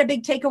they had a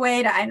big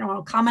takeaway to, I don't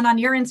know, comment on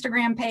your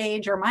Instagram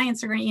page or my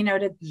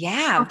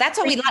Instagram, that's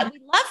what we love.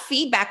 We love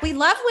feedback. We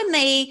love when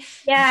they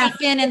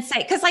type in and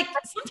say, because like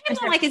sometimes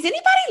I'm like, is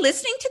anybody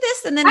listening to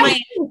this? And then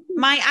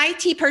my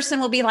IT person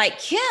will be like,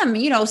 Kim,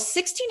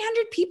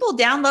 1,600 people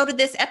downloaded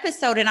this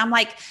episode. And I'm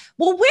like,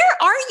 well, where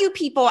are you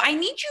people? I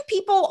need you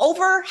people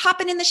over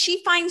hopping in the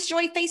She Finds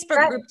Joy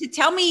Facebook group to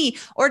tell me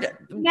or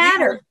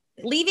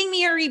leaving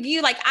me a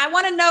review. Like, I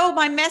want to know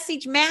my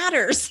message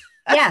matters.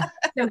 Yeah.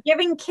 So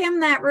giving Kim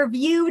that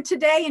review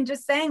today and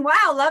just saying,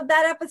 wow, love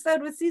that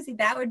episode with Susie.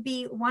 That would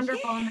be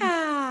wonderful.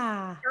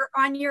 Yeah.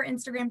 On your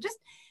Instagram, just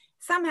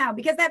somehow,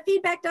 because that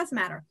feedback does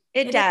matter.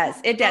 It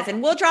does.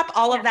 And we'll drop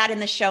all of that in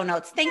the show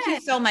notes. Thank you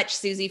so much,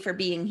 Susie, for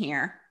being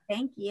here.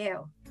 Thank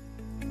you.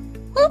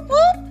 Whoop,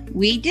 whoop.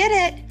 We did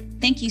it.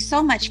 Thank you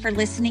so much for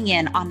listening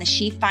in on the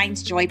She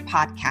Finds Joy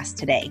podcast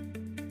today.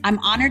 I'm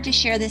honored to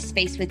share this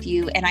space with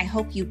you, and I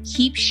hope you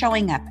keep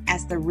showing up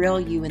as the real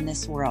you in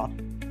this world.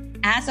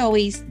 As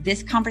always,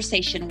 this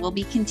conversation will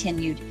be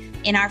continued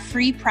in our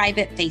free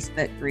private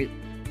Facebook group.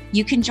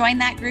 You can join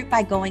that group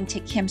by going to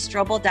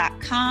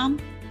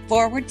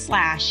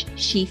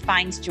kimstrobel.com/She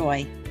Finds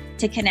Joy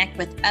to connect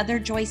with other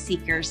joy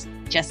seekers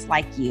just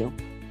like you.